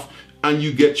behalf and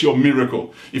you get your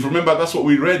miracle. If you remember, that's what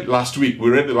we read last week. We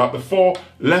read about the 4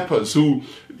 lepers who,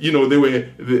 you know, they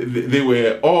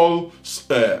were all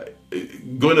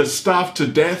going to starve to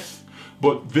death.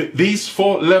 But these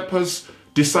 4 lepers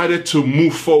decided to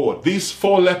move forward. These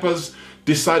 4 lepers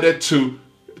decided to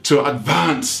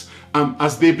advance.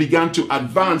 As they began to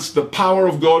advance, the power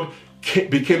of God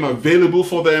became available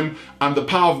for them, and the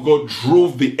power of God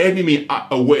drove the enemy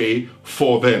away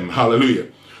for them. Hallelujah.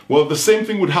 Well, the same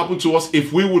thing would happen to us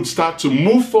if we would start to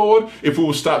move forward, if we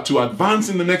would start to advance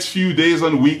in the next few days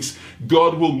and weeks.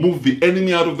 God will move the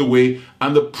enemy out of the way,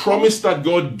 and the promise that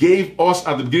God gave us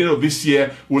at the beginning of this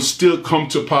year will still come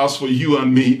to pass for you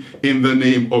and me in the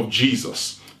name of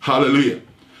Jesus. Hallelujah.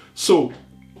 So,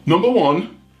 number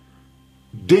 1,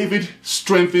 David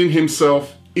strengthened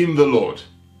himself in the Lord.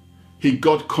 He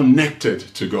got connected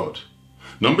to God.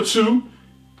 Number 2,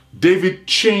 David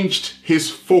changed his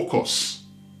focus.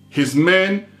 His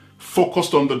men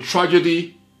focused on the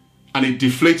tragedy and it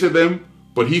deflated them,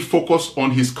 but he focused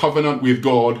on his covenant with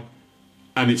God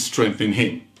and it strengthened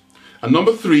him. And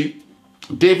number 3,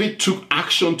 David took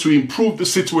action to improve the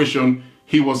situation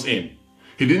he was in.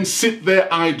 He didn't sit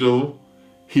there idle,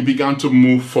 he began to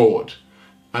move forward.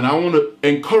 And I want to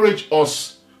encourage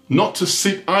us not to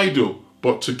sit idle,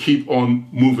 but to keep on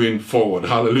moving forward.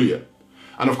 Hallelujah.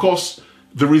 And of course,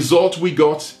 the result we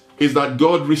got is that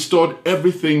God restored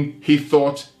everything he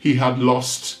thought he had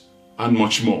lost and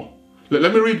much more.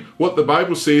 Let me read what the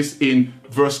Bible says in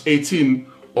verse 18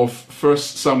 of 1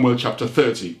 Samuel chapter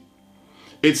 30.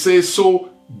 It says, "So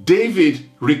David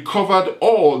recovered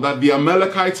all that the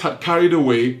Amalekites had carried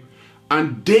away,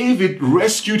 and David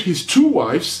rescued his 2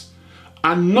 wives,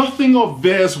 and nothing of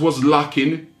theirs was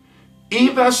lacking,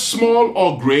 either small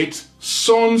or great,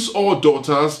 sons or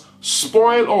daughters,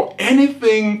 spoil or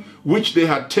anything which they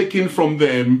had taken from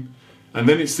them." And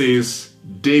then it says,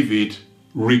 David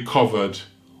recovered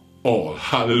all.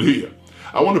 Hallelujah.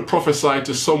 I want to prophesy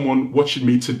to someone watching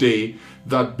me today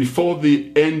that before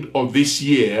the end of this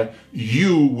year,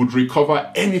 you would recover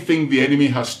anything the enemy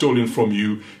has stolen from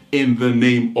you in the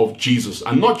name of Jesus.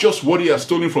 And not just what he has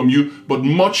stolen from you, but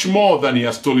much more than he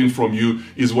has stolen from you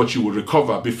is what you will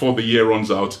recover before the year runs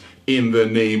out in the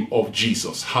name of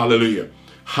Jesus. Hallelujah.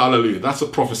 Hallelujah. That's a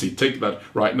prophecy. Take that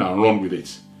right now and run with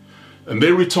it. And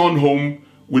they returned home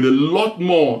with a lot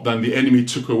more than the enemy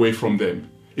took away from them.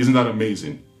 Isn't that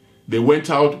amazing? They went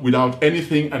out without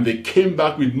anything and they came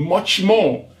back with much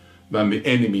more than the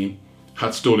enemy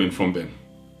had stolen from them.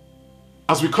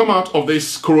 As we come out of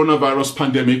this coronavirus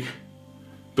pandemic,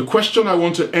 the question I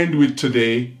want to end with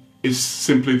today is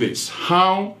simply this: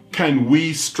 how can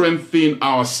we strengthen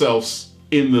ourselves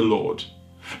in the Lord?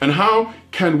 And how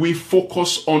can we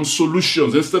focus on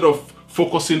solutions instead of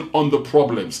focusing on the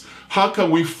problems? How can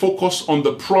we focus on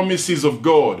the promises of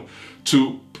God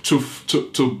to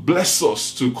bless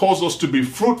us, to cause us to be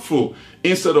fruitful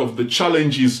instead of the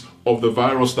challenges of the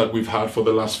virus that we've had for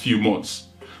the last few months?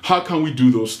 How can we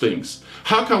do those things?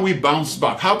 How can we bounce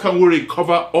back? How can we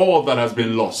recover all that has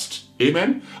been lost?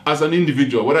 Amen? As an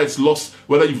individual,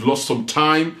 whether you've lost some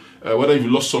time, whether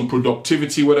you've lost some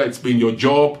productivity, whether it's been your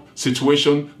job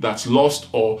situation that's lost,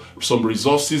 or some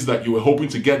resources that you were hoping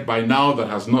to get by now that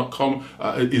has not come,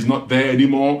 is not there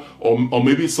anymore, or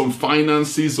maybe some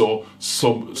finances, or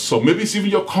some maybe it's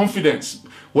even your confidence.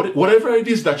 Whatever it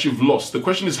is that you've lost, the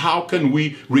question is, how can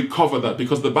we recover that?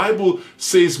 Because the Bible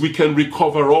says we can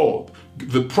recover all.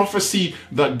 The prophecy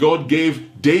that God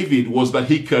gave David was that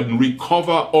he can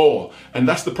recover all. And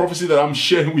that's the prophecy that I'm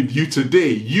sharing with you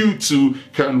today. You too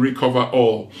can recover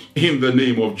all in the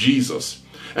name of Jesus.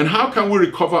 And how can we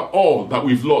recover all that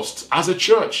we've lost as a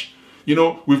church? You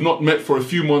know, we've not met for a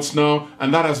few months now,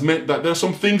 and that has meant that there are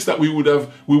some things that we would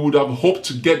have hoped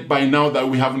to get by now that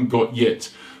we haven't got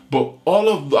yet. But all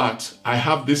of that, I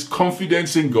have this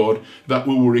confidence in God that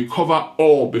we will recover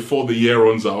all before the year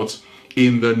runs out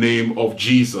in the name of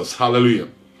Jesus. Hallelujah.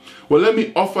 Well, let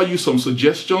me offer you some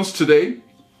suggestions today.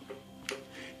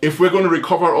 If we're going to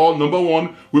recover all, number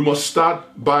one, we must start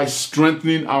by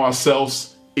strengthening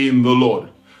ourselves in the Lord.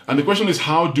 And the question is,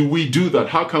 how do we do that?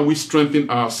 How can we strengthen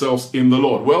ourselves in the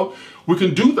Lord? Well, we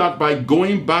can do that by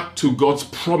going back to God's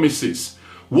promises.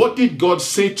 What did God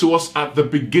say to us at the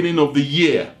beginning of the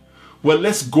year? Well,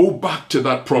 let's go back to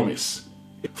that promise.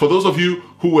 For those of you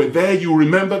who were there, you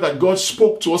remember that God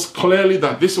spoke to us clearly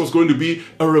that this was going to be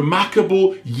a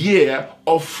remarkable year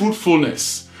of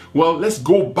fruitfulness. Well, let's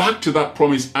go back to that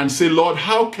promise and say, Lord,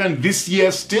 how can this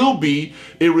year still be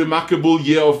a remarkable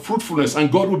year of fruitfulness?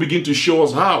 And God will begin to show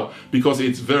us how, because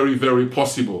it's very, very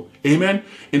possible. Amen.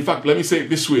 In fact, let me say it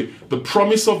this way. The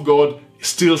promise of God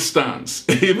still stands.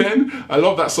 Amen. I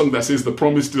love that song that says the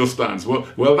promise still stands.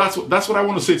 Well, that's what I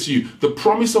want to say to you. The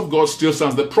promise of God still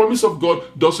stands. The promise of God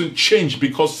doesn't change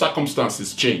because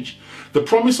circumstances change. The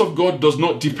promise of God does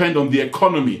not depend on the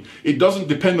economy. It doesn't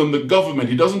depend on the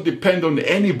government. It doesn't depend on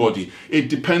anybody. It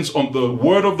depends on the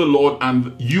word of the Lord,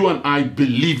 and you and I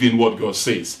believe in what God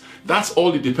says. That's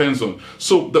all it depends on.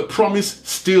 So the promise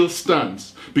still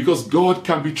stands because God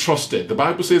can be trusted. The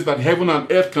Bible says that heaven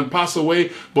and earth can pass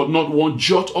away, but not one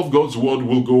jot of God's word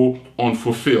will go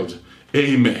unfulfilled.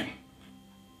 Amen.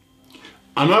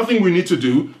 Another thing we need to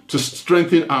do to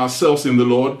strengthen ourselves in the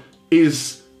Lord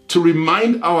is to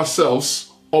remind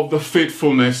ourselves of the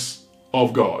faithfulness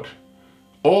of God.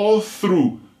 All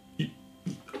through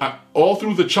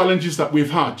the challenges that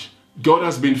we've had, God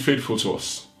has been faithful to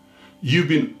us. You've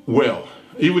been well.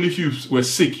 Even if you were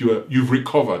sick, you've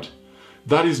recovered.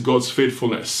 That is God's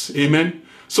faithfulness. Amen.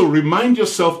 So remind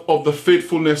yourself of the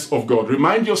faithfulness of God.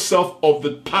 Remind yourself of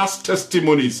the past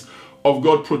testimonies of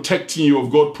God protecting you,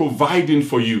 of God providing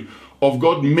for you, of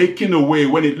God making a way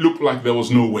when it looked like there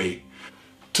was no way.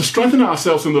 To strengthen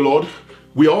ourselves in the Lord,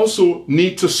 we also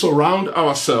need to surround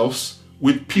ourselves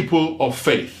with people of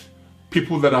faith,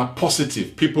 people that are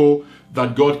positive, people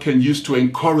that God can use to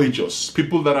encourage us,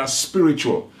 people that are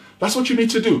spiritual. That's what you need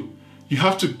to do. You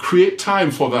have to create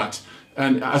time for that.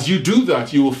 And as you do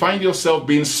that, you will find yourself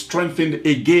being strengthened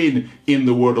again in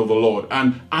the word of the Lord.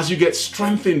 And as you get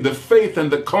strengthened, the faith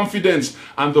and the confidence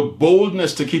and the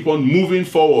boldness to keep on moving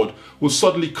forward will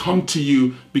suddenly come to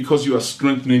you because you are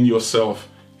strengthening yourself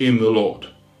in the Lord.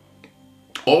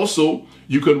 Also,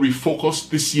 you can refocus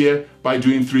this year by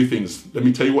doing 3 things. Let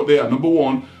me tell you what they are. Number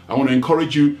 1, I want to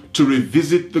encourage you to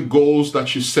revisit the goals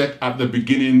that you set at the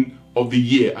beginning of the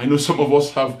year. I know some of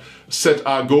us have set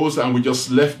our goals and we just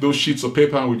left those sheets of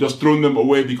paper and we just thrown them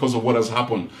away because of what has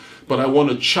happened. But I want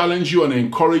to challenge you and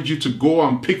encourage you to go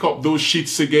and pick up those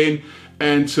sheets again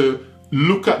and to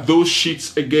look at those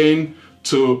sheets again,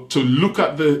 to look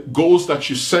at the goals that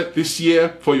you set this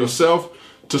year for yourself,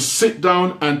 to sit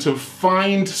down and to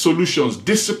find solutions.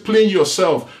 Discipline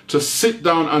yourself to sit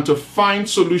down and to find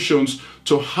solutions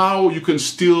to how you can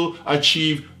still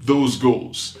achieve those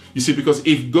goals. You see, because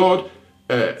if God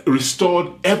restored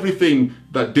everything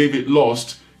that David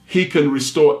lost, he can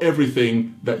restore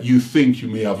everything that you think you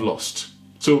may have lost.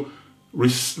 So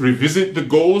revisit the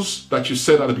goals that you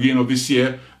set at the beginning of this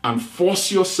year and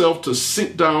force yourself to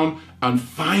sit down and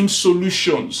find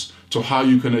solutions to how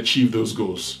you can achieve those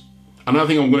goals. Another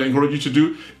thing I'm going to encourage you to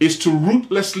do is to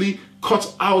ruthlessly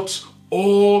cut out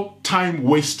all time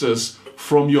wasters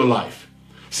from your life.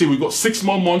 See, we've got 6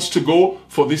 more months to go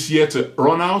for this year to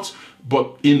run out,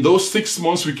 but in those 6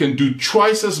 months we can do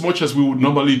twice as much as we would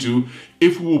normally do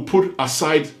if we will put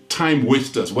aside time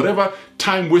wasters. Whatever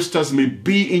time wasters may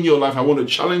be in your life, I want to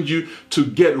challenge you to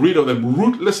get rid of them.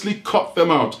 Ruthlessly cut them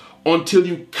out until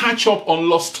you catch up on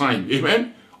lost time.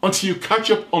 Amen? Until you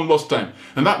catch up on lost time.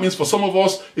 And that means for some of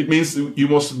us, it means you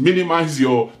must minimize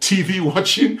your TV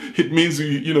watching. It means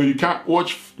you can't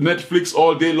watch Netflix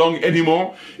all day long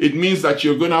anymore. It means that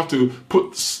you're going to have to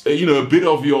put a bit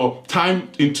of your time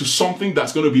into something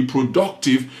that's going to be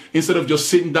productive instead of just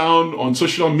sitting down on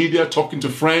social media talking to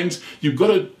friends. You've got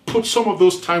to put some of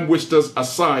those time wasters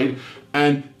aside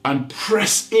and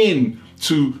press in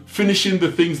to finishing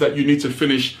the things that you need to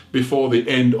finish before the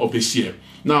end of this year.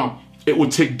 Now, it will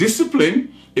take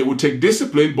discipline. It will take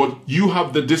discipline, but you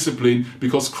have the discipline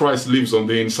because Christ lives on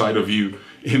the inside of you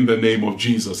in the name of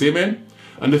Jesus. Amen?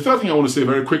 And the third thing I want to say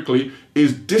very quickly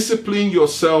is discipline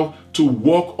yourself to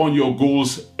work on your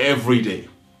goals every day.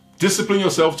 Discipline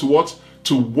yourself to what?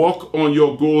 To work on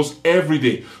your goals every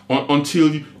day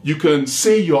until you can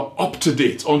say you're up to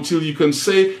date, until you can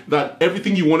say that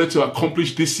everything you wanted to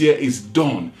accomplish this year is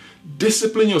done.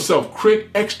 Discipline yourself. Create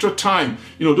extra time.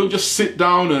 Don't just sit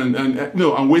down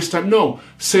and waste time. No,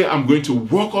 say I'm going to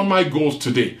work on my goals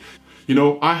today.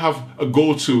 I have a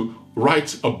goal to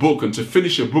write a book and to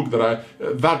finish a book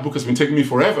that book has been taking me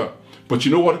forever. But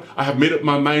you know what? I have made up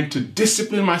my mind to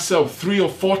discipline myself 3 or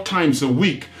 4 times a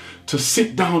week to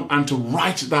sit down and to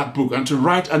write that book and to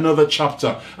write another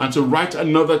chapter and to write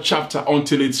another chapter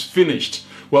until it's finished.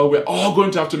 Well, we're all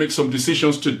going to have to make some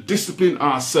decisions to discipline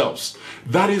ourselves.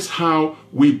 That is how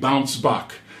we bounce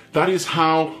back. That is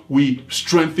how we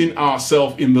strengthen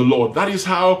ourselves in the Lord. That is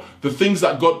how the things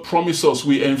that God promised us,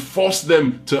 we enforce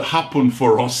them to happen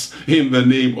for us in the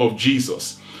name of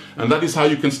Jesus. And that is how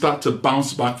you can start to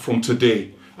bounce back from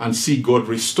today and see God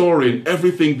restoring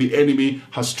everything the enemy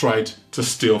has tried to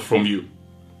steal from you.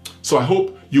 So I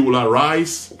hope you will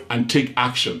arise and take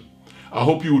action. I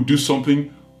hope you will do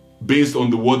something based on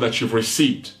the word that you've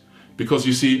received. Because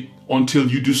you see, until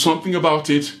you do something about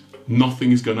it,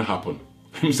 nothing is going to happen.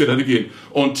 Let me say that again.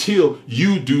 Until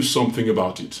you do something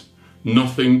about it,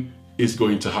 nothing is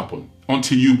going to happen.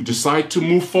 Until you decide to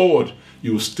move forward,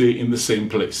 you will stay in the same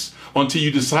place. Until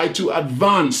you decide to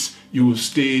advance, you will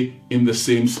stay in the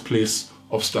same place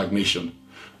of stagnation.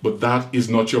 But that is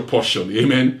not your portion.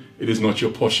 Amen? It is not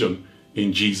your portion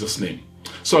in Jesus' name.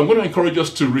 So I'm going to encourage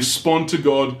us to respond to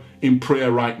God in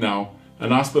prayer right now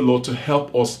and ask the Lord to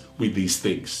help us with these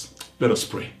things. Let us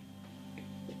pray.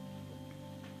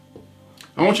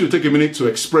 I want you to take a minute to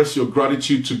express your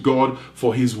gratitude to God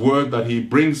for His word, that He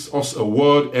brings us a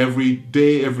word every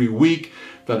day, every week,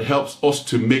 that helps us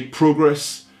to make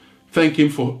progress. Thank Him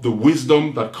for the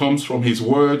wisdom that comes from His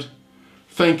word.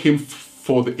 Thank Him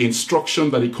for the instruction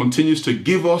that He continues to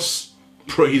give us.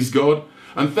 Praise God.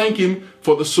 And thank Him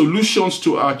for the solutions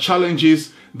to our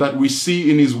challenges that we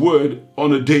see in His word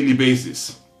on a daily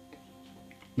basis.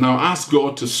 Now ask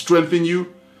God to strengthen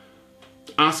you.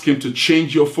 Ask Him to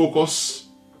change your focus.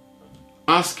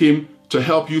 Ask Him to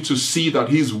help you to see that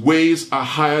His ways are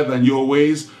higher than your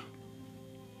ways.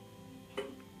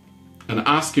 And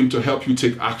ask Him to help you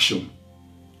take action.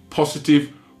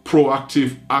 Positive,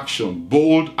 proactive action.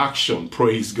 Bold action.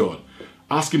 Praise God.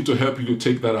 Ask Him to help you to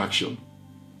take that action.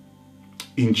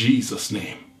 In Jesus'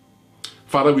 name.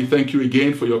 Father, we thank you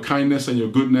again for your kindness and your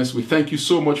goodness. We thank you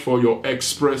so much for your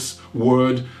express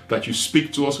word that you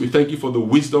speak to us. We thank you for the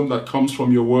wisdom that comes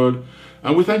from your word.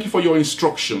 And we thank you for your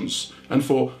instructions and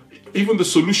for even the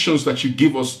solutions that you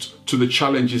give us to the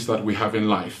challenges that we have in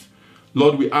life.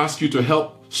 Lord, we ask you to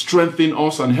help strengthen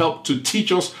us and help to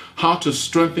teach us how to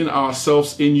strengthen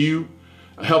ourselves in you.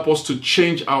 Help us to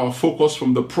change our focus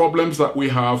from the problems that we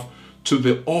have to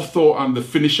the author and the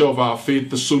finisher of our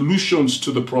faith, the solutions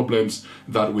to the problems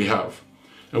that we have.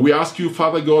 And we ask you,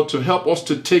 Father God, to help us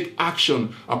to take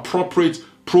action, appropriate,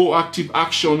 proactive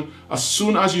action, as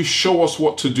soon as you show us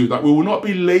what to do, that we will not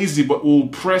be lazy, but we will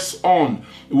press on.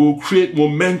 We will create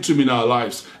momentum in our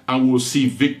lives, and we will see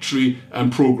victory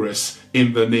and progress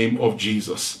in the name of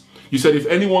Jesus. You said, if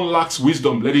anyone lacks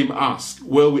wisdom, let him ask.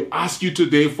 Well, we ask you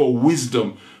today for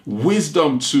wisdom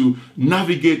to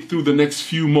navigate through the next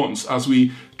few months as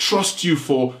we trust you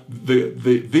for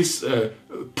this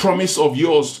promise of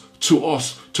yours to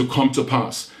us to come to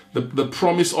pass. The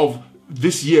promise of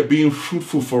this year being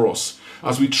fruitful for us.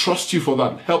 As we trust you for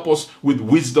that, help us with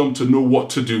wisdom to know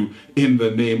what to do in the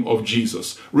name of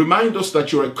Jesus. Remind us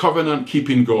that you're a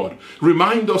covenant-keeping God.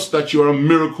 Remind us that you're a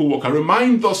miracle worker.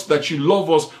 Remind us that you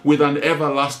love us with an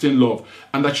everlasting love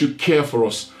and that you care for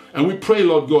us. And we pray,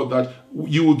 Lord God, that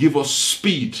you will give us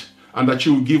speed and that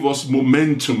you will give us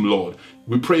momentum, Lord.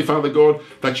 We pray, Father God,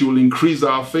 that you will increase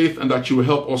our faith and that you will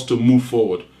help us to move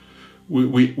forward.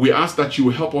 We ask that you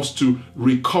will help us to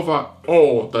recover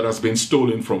all that has been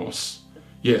stolen from us.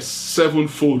 Yes,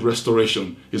 sevenfold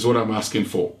restoration is what I'm asking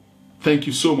for. Thank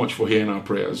you so much for hearing our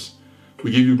prayers.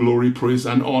 We give you glory, praise,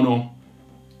 and honor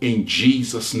in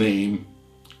Jesus' name.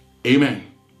 Amen.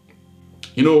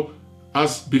 You know,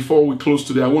 as before we close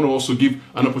today, I want to also give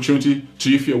an opportunity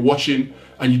to you if you're watching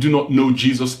and you do not know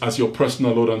Jesus as your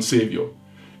personal Lord and Savior.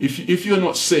 If you're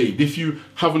not saved, if you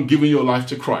haven't given your life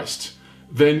to Christ,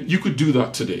 then you could do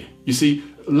that today. You see,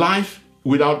 life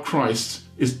without Christ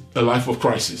is a life of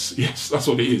crisis. Yes, that's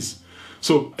what it is.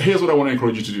 So here's what I want to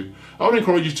encourage you to do. I want to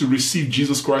encourage you to receive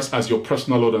Jesus Christ as your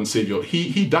personal Lord and Savior.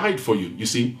 He died for you, you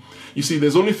see. You see,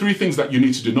 there's only three things that you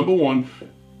need to do. Number one,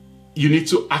 you need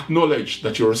to acknowledge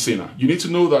that you're a sinner. You need to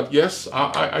know that, yes,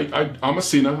 I'm a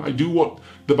sinner. I do what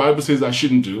the Bible says I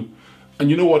shouldn't do.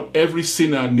 And you know what? Every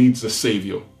sinner needs a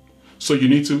Savior. So you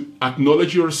need to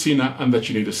acknowledge you're a sinner and that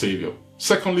you need a Savior.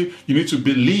 Secondly, you need to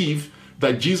believe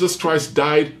that Jesus Christ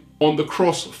died on the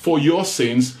cross for your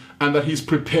sins and that he's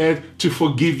prepared to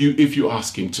forgive you if you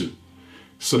ask him to.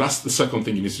 So that's the second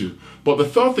thing you need to do. But the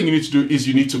third thing you need to do is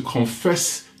you need to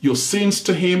confess your sins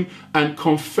to him and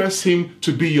confess him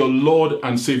to be your Lord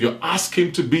and Savior. Ask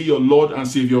him to be your Lord and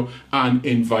Savior and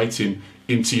invite him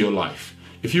into your life.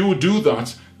 If you will do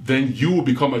that, then you will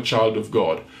become a child of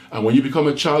God. And when you become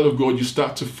a child of God, you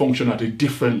start to function at a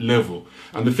different level.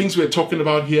 And the things we're talking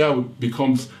about here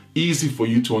becomes easy for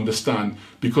you to understand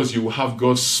because you will have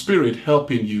God's Spirit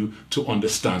helping you to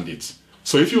understand it.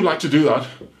 So if you'd like to do that,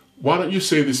 why don't you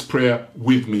say this prayer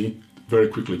with me very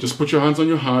quickly? Just put your hands on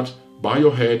your heart, bow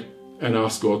your head, and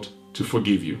ask God to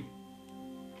forgive you.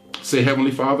 Say,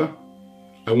 Heavenly Father,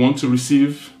 I want to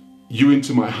receive you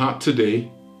into my heart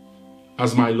today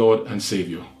as my Lord and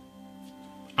Savior.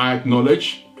 I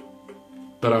acknowledge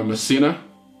that I'm a sinner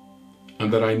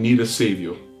and that I need a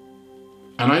Savior.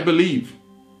 And I believe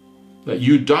that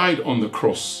you died on the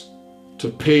cross to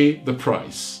pay the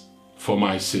price for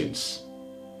my sins.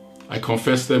 I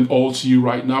confess them all to you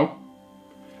right now,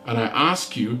 and I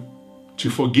ask you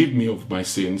to forgive me of my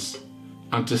sins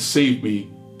and to save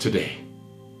me today.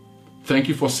 Thank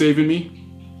you for saving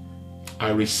me. I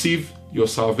receive your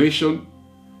salvation,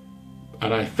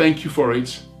 and I thank you for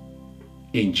it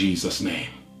in Jesus' name.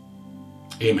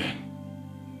 Amen.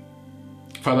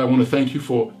 Father, I want to thank you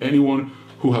for anyone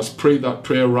who has prayed that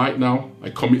prayer right now.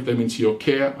 I commit them into your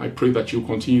care. I pray that you'll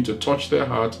continue to touch their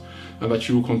heart and that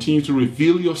you will continue to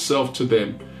reveal yourself to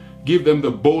them. Give them the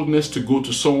boldness to go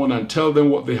to someone and tell them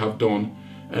what they have done,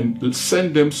 and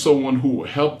send them someone who will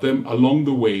help them along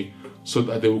the way so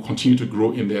that they will continue to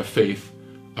grow in their faith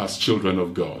as children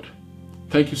of God.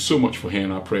 Thank you so much for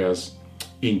hearing our prayers.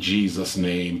 In Jesus'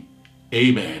 name,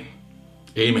 amen.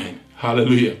 Amen.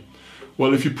 Hallelujah.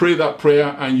 Well, if you pray that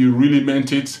prayer and you really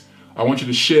meant it, I want you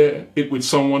to share it with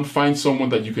someone. Find someone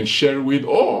that you can share it with.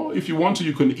 Or if you want to,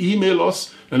 you can email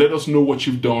us and let us know what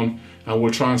you've done. And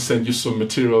we'll try and send you some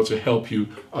material to help you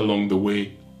along the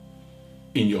way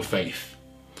in your faith.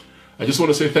 I just want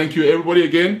to say thank you, everybody,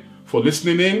 again for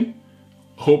listening in.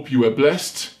 Hope you were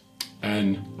blessed.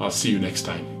 And I'll see you next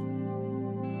time.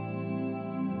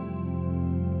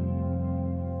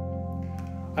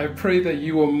 I pray that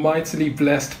you were mightily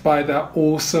blessed by that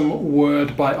awesome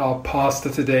word by our pastor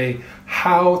today.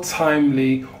 How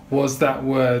timely was that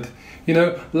word? You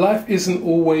know, life isn't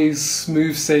always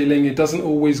smooth sailing. It doesn't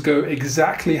always go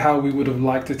exactly how we would have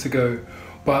liked it to go.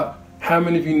 But how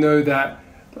many of you know that,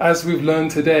 as we've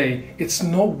learned today, it's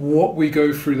not what we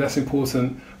go through that's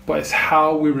important, but it's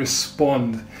how we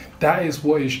respond. That is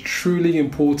what is truly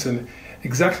important.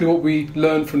 Exactly what we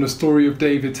learned from the story of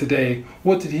David today.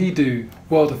 What did he do?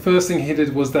 Well, the first thing he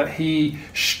did was that he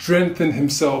strengthened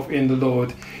himself in the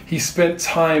Lord. He spent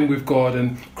time with God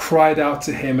and cried out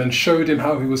to him and showed him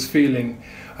how he was feeling.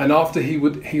 And after he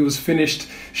was finished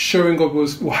showing God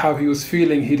how he was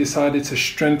feeling, he decided to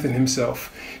strengthen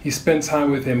himself. He spent time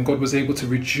with him. God was able to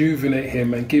rejuvenate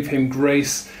him and give him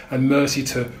grace and mercy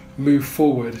to move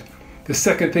forward. The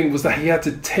second thing was that he had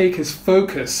to take his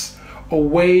focus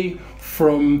away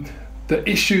from the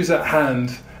issues at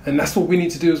hand. And that's what we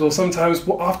need to do as well. Sometimes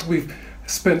after we've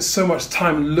spent so much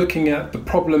time looking at the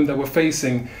problem that we're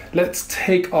facing, let's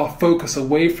take our focus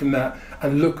away from that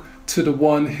and look to the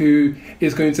one who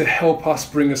is going to help us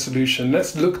bring a solution.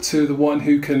 Let's look to the one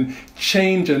who can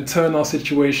change and turn our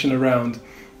situation around.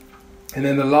 And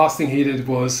then the last thing he did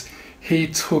was he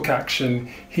took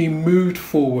action. He moved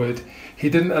forward. He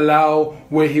didn't allow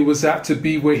where he was at to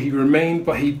be where he remained,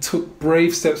 but he took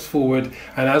brave steps forward.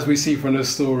 And as we see from the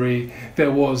story,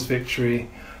 there was victory.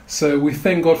 So we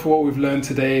thank God for what we've learned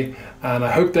today. And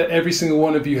I hope that every single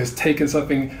one of you has taken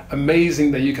something amazing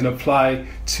that you can apply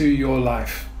to your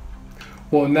life.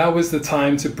 Well, now is the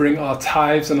time to bring our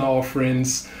tithes and our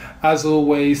offerings. As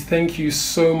always, thank you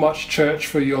so much, church,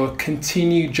 for your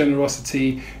continued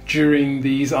generosity during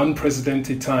these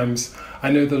unprecedented times. I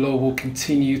know the Lord will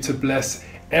continue to bless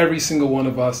every single one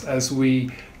of us as we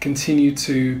continue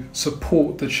to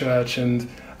support the church and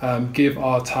give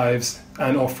our tithes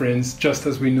and offerings just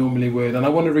as we normally would. And I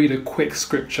want to read a quick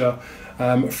scripture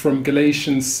from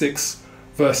Galatians 6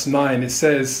 verse 9. It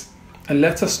says, "And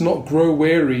let us not grow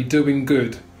weary doing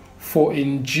good, for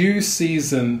in due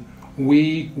season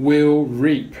we will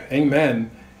reap." Amen.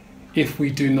 If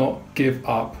we do not give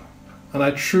up. And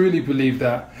I truly believe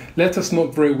that. Let us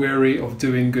not grow weary of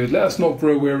doing good. Let us not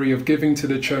grow weary of giving to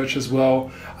the church as well.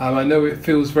 I know it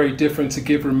feels very different to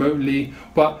give remotely,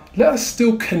 but let us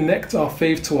still connect our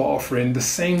faith to our offering the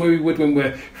same way we would when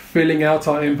we're filling out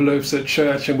our envelopes at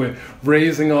church and we're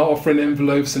raising our offering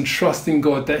envelopes and trusting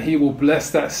God that He will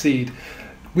bless that seed.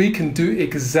 We can do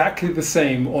exactly the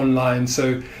same online.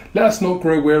 So let us not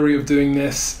grow weary of doing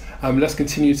this. Let's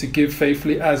continue to give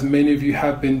faithfully as many of you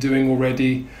have been doing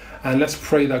already. And let's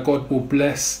pray that God will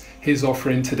bless His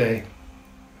offering today.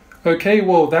 Okay,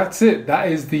 well, that's it.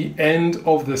 That is the end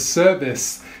of the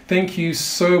service. Thank you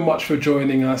so much for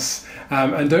joining us.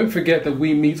 And don't forget that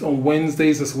we meet on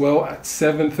Wednesdays as well at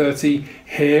 7:30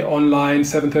 here online,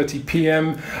 7:30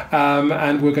 p.m.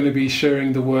 And we're going to be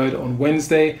sharing the word on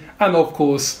Wednesday and of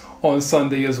course on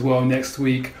Sunday as well next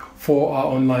week for our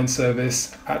online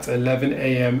service at 11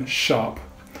 a.m. sharp.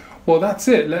 Well, that's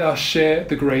it. Let us share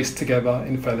the grace together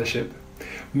in fellowship.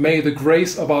 May the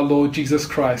grace of our Lord Jesus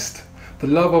Christ, the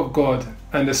love of God,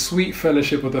 and the sweet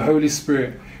fellowship of the Holy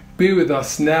Spirit be with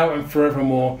us now and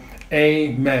forevermore.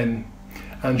 Amen.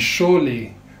 And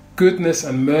surely goodness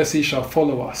and mercy shall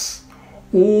follow us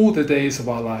all the days of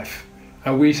our life,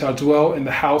 and we shall dwell in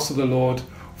the house of the Lord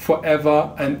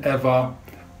forever and ever.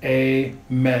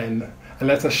 Amen. And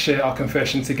let us share our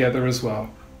confession together as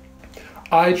well.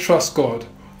 I trust God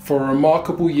for a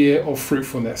remarkable year of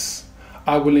fruitfulness.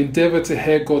 I will endeavour to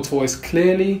hear God's voice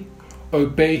clearly,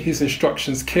 obey His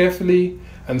instructions carefully,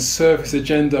 and serve His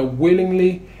agenda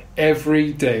willingly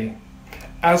every day.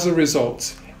 As a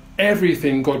result,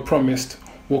 everything God promised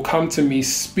will come to me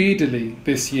speedily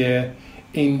this year.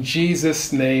 In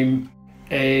Jesus' name,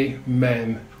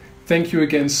 amen. Thank you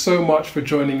again so much for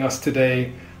joining us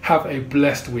today. Have a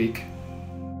blessed week.